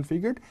port is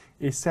configured,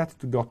 is set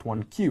to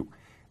 .1q.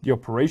 The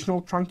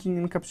operational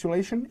trunking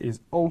encapsulation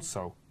is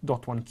also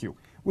 .1q,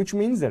 which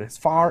means that as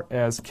far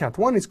as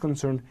cat1 is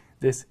concerned,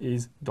 this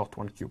is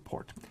 .1q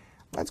port.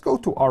 Let's go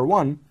to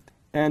R1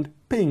 and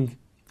ping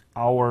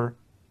our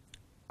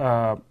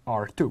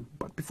R2.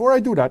 But before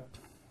I do that,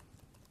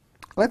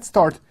 let's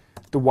start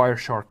the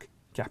Wireshark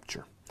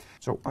capture.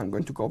 So I'm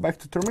going to go back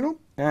to terminal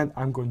and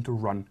I'm going to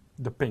run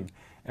the ping.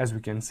 As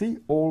we can see,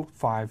 all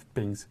 5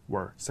 pings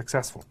were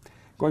successful.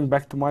 Going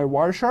back to my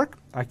Wireshark,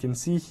 I can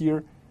see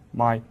here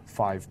my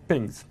 5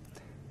 pings.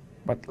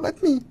 But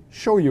let me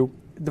show you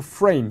the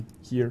frame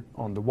here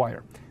on the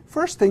wire.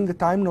 First thing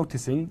that I'm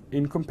noticing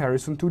in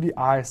comparison to the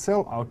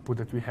ISL output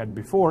that we had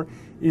before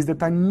is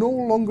that I no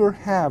longer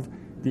have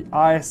the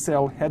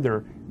ISL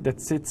header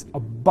that sits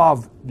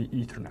above the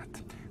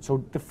Ethernet.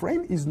 So the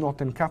frame is not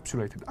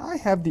encapsulated. I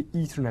have the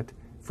Ethernet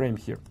frame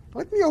here.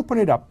 Let me open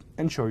it up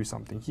and show you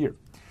something here.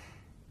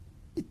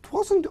 It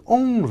wasn't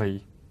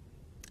only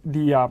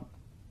the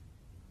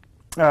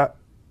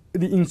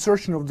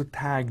insertion of the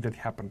tag that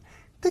happened.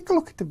 Take a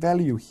look at the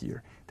value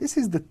here. This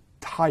is the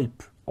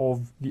type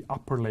of the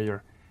upper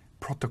layer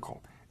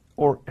protocol,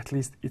 or at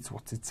least it's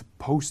what it's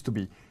supposed to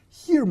be.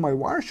 Here my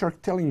Wireshark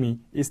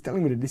is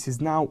telling me that this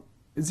is now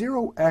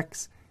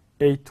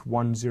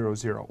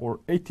 0x8100 or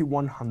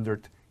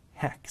 8100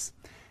 hex.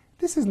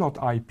 This is not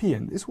IP,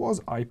 and this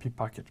was IP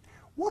packet.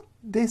 What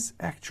this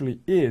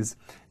actually is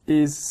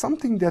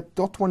something that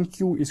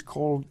 .1q is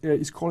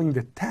calling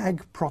the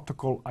tag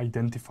protocol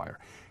identifier.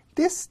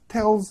 This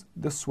tells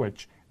the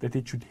switch that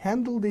it should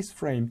handle this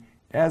frame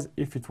as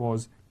if it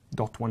was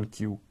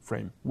 .1q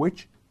frame,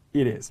 which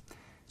it is.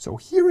 So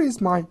here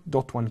is my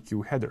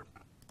 .1q header.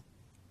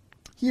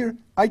 Here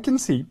I can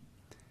see,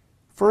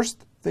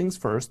 first things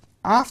first,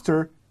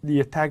 after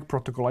the tag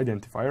protocol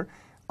identifier,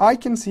 I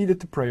can see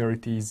that the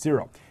priority is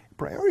 0.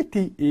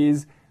 Priority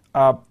is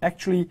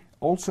actually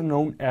also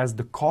known as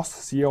the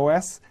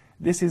COS.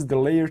 This is the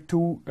layer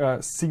 2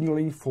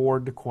 signaling for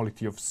the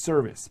quality of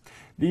service.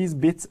 These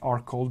bits are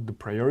called the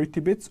priority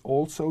bits,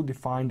 also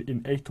defined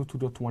in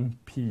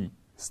 802.1p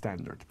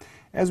standard.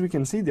 As we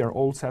can see, they're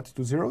all set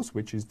to zeros,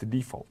 which is the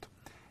default.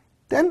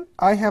 Then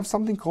I have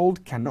something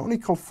called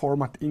canonical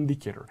format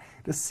indicator.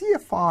 The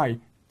CFI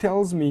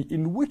tells me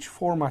in which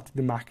format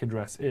the MAC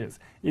address is.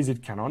 Is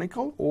it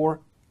canonical or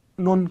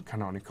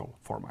non-canonical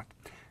format?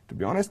 To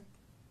be honest,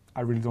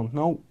 I really don't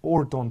know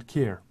or don't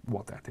care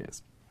what that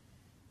is.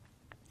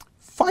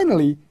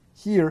 Finally,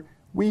 here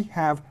we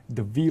have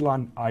the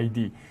VLAN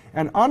ID.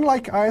 And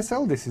unlike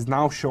ISL, this is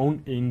now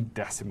shown in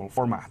decimal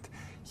format.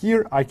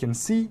 Here I can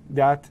see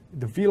that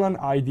the VLAN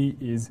ID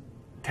is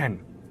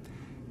 10.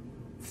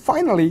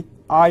 Finally,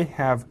 I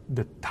have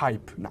the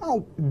type.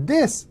 Now,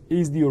 this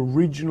is the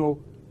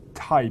original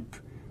type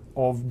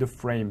of the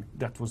frame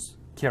that was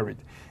carried.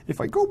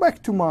 If I go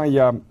back to my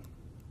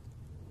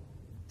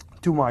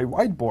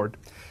whiteboard,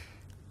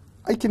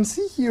 I can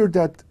see here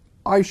that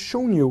I've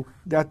shown you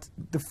that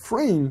the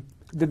frame,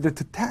 that the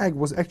tag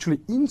was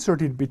actually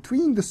inserted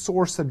between the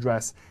source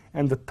address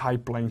and the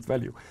type length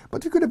value.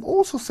 But you could have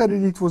also said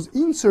that it was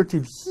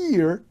inserted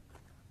here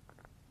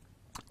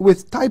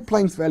with type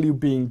length value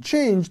being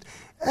changed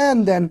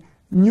and then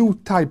new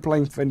type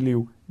length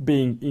value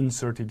being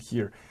inserted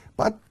here.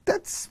 But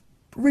that's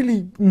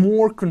really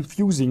more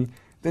confusing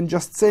than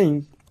just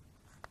saying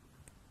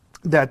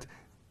that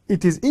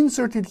it is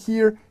inserted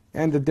here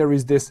and that there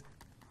is this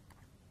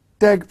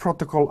tag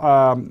protocol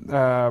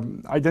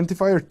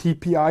identifier,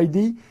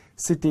 TPID,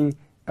 sitting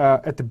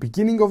at the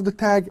beginning of the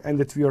tag, and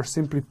that we are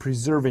simply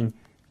preserving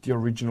the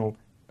original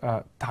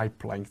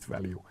type length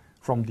value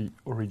from the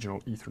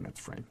original Ethernet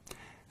frame.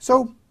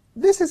 So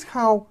this is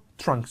how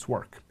trunks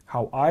work,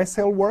 how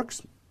ISL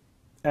works,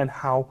 and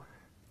how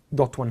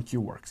 .1q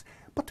works.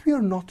 But we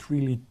are not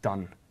really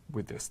done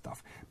with this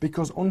stuff,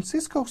 because on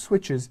Cisco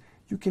switches,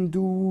 you can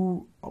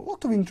do a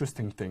lot of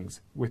interesting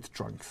things with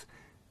trunks.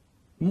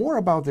 More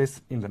about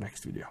this in the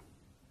next video.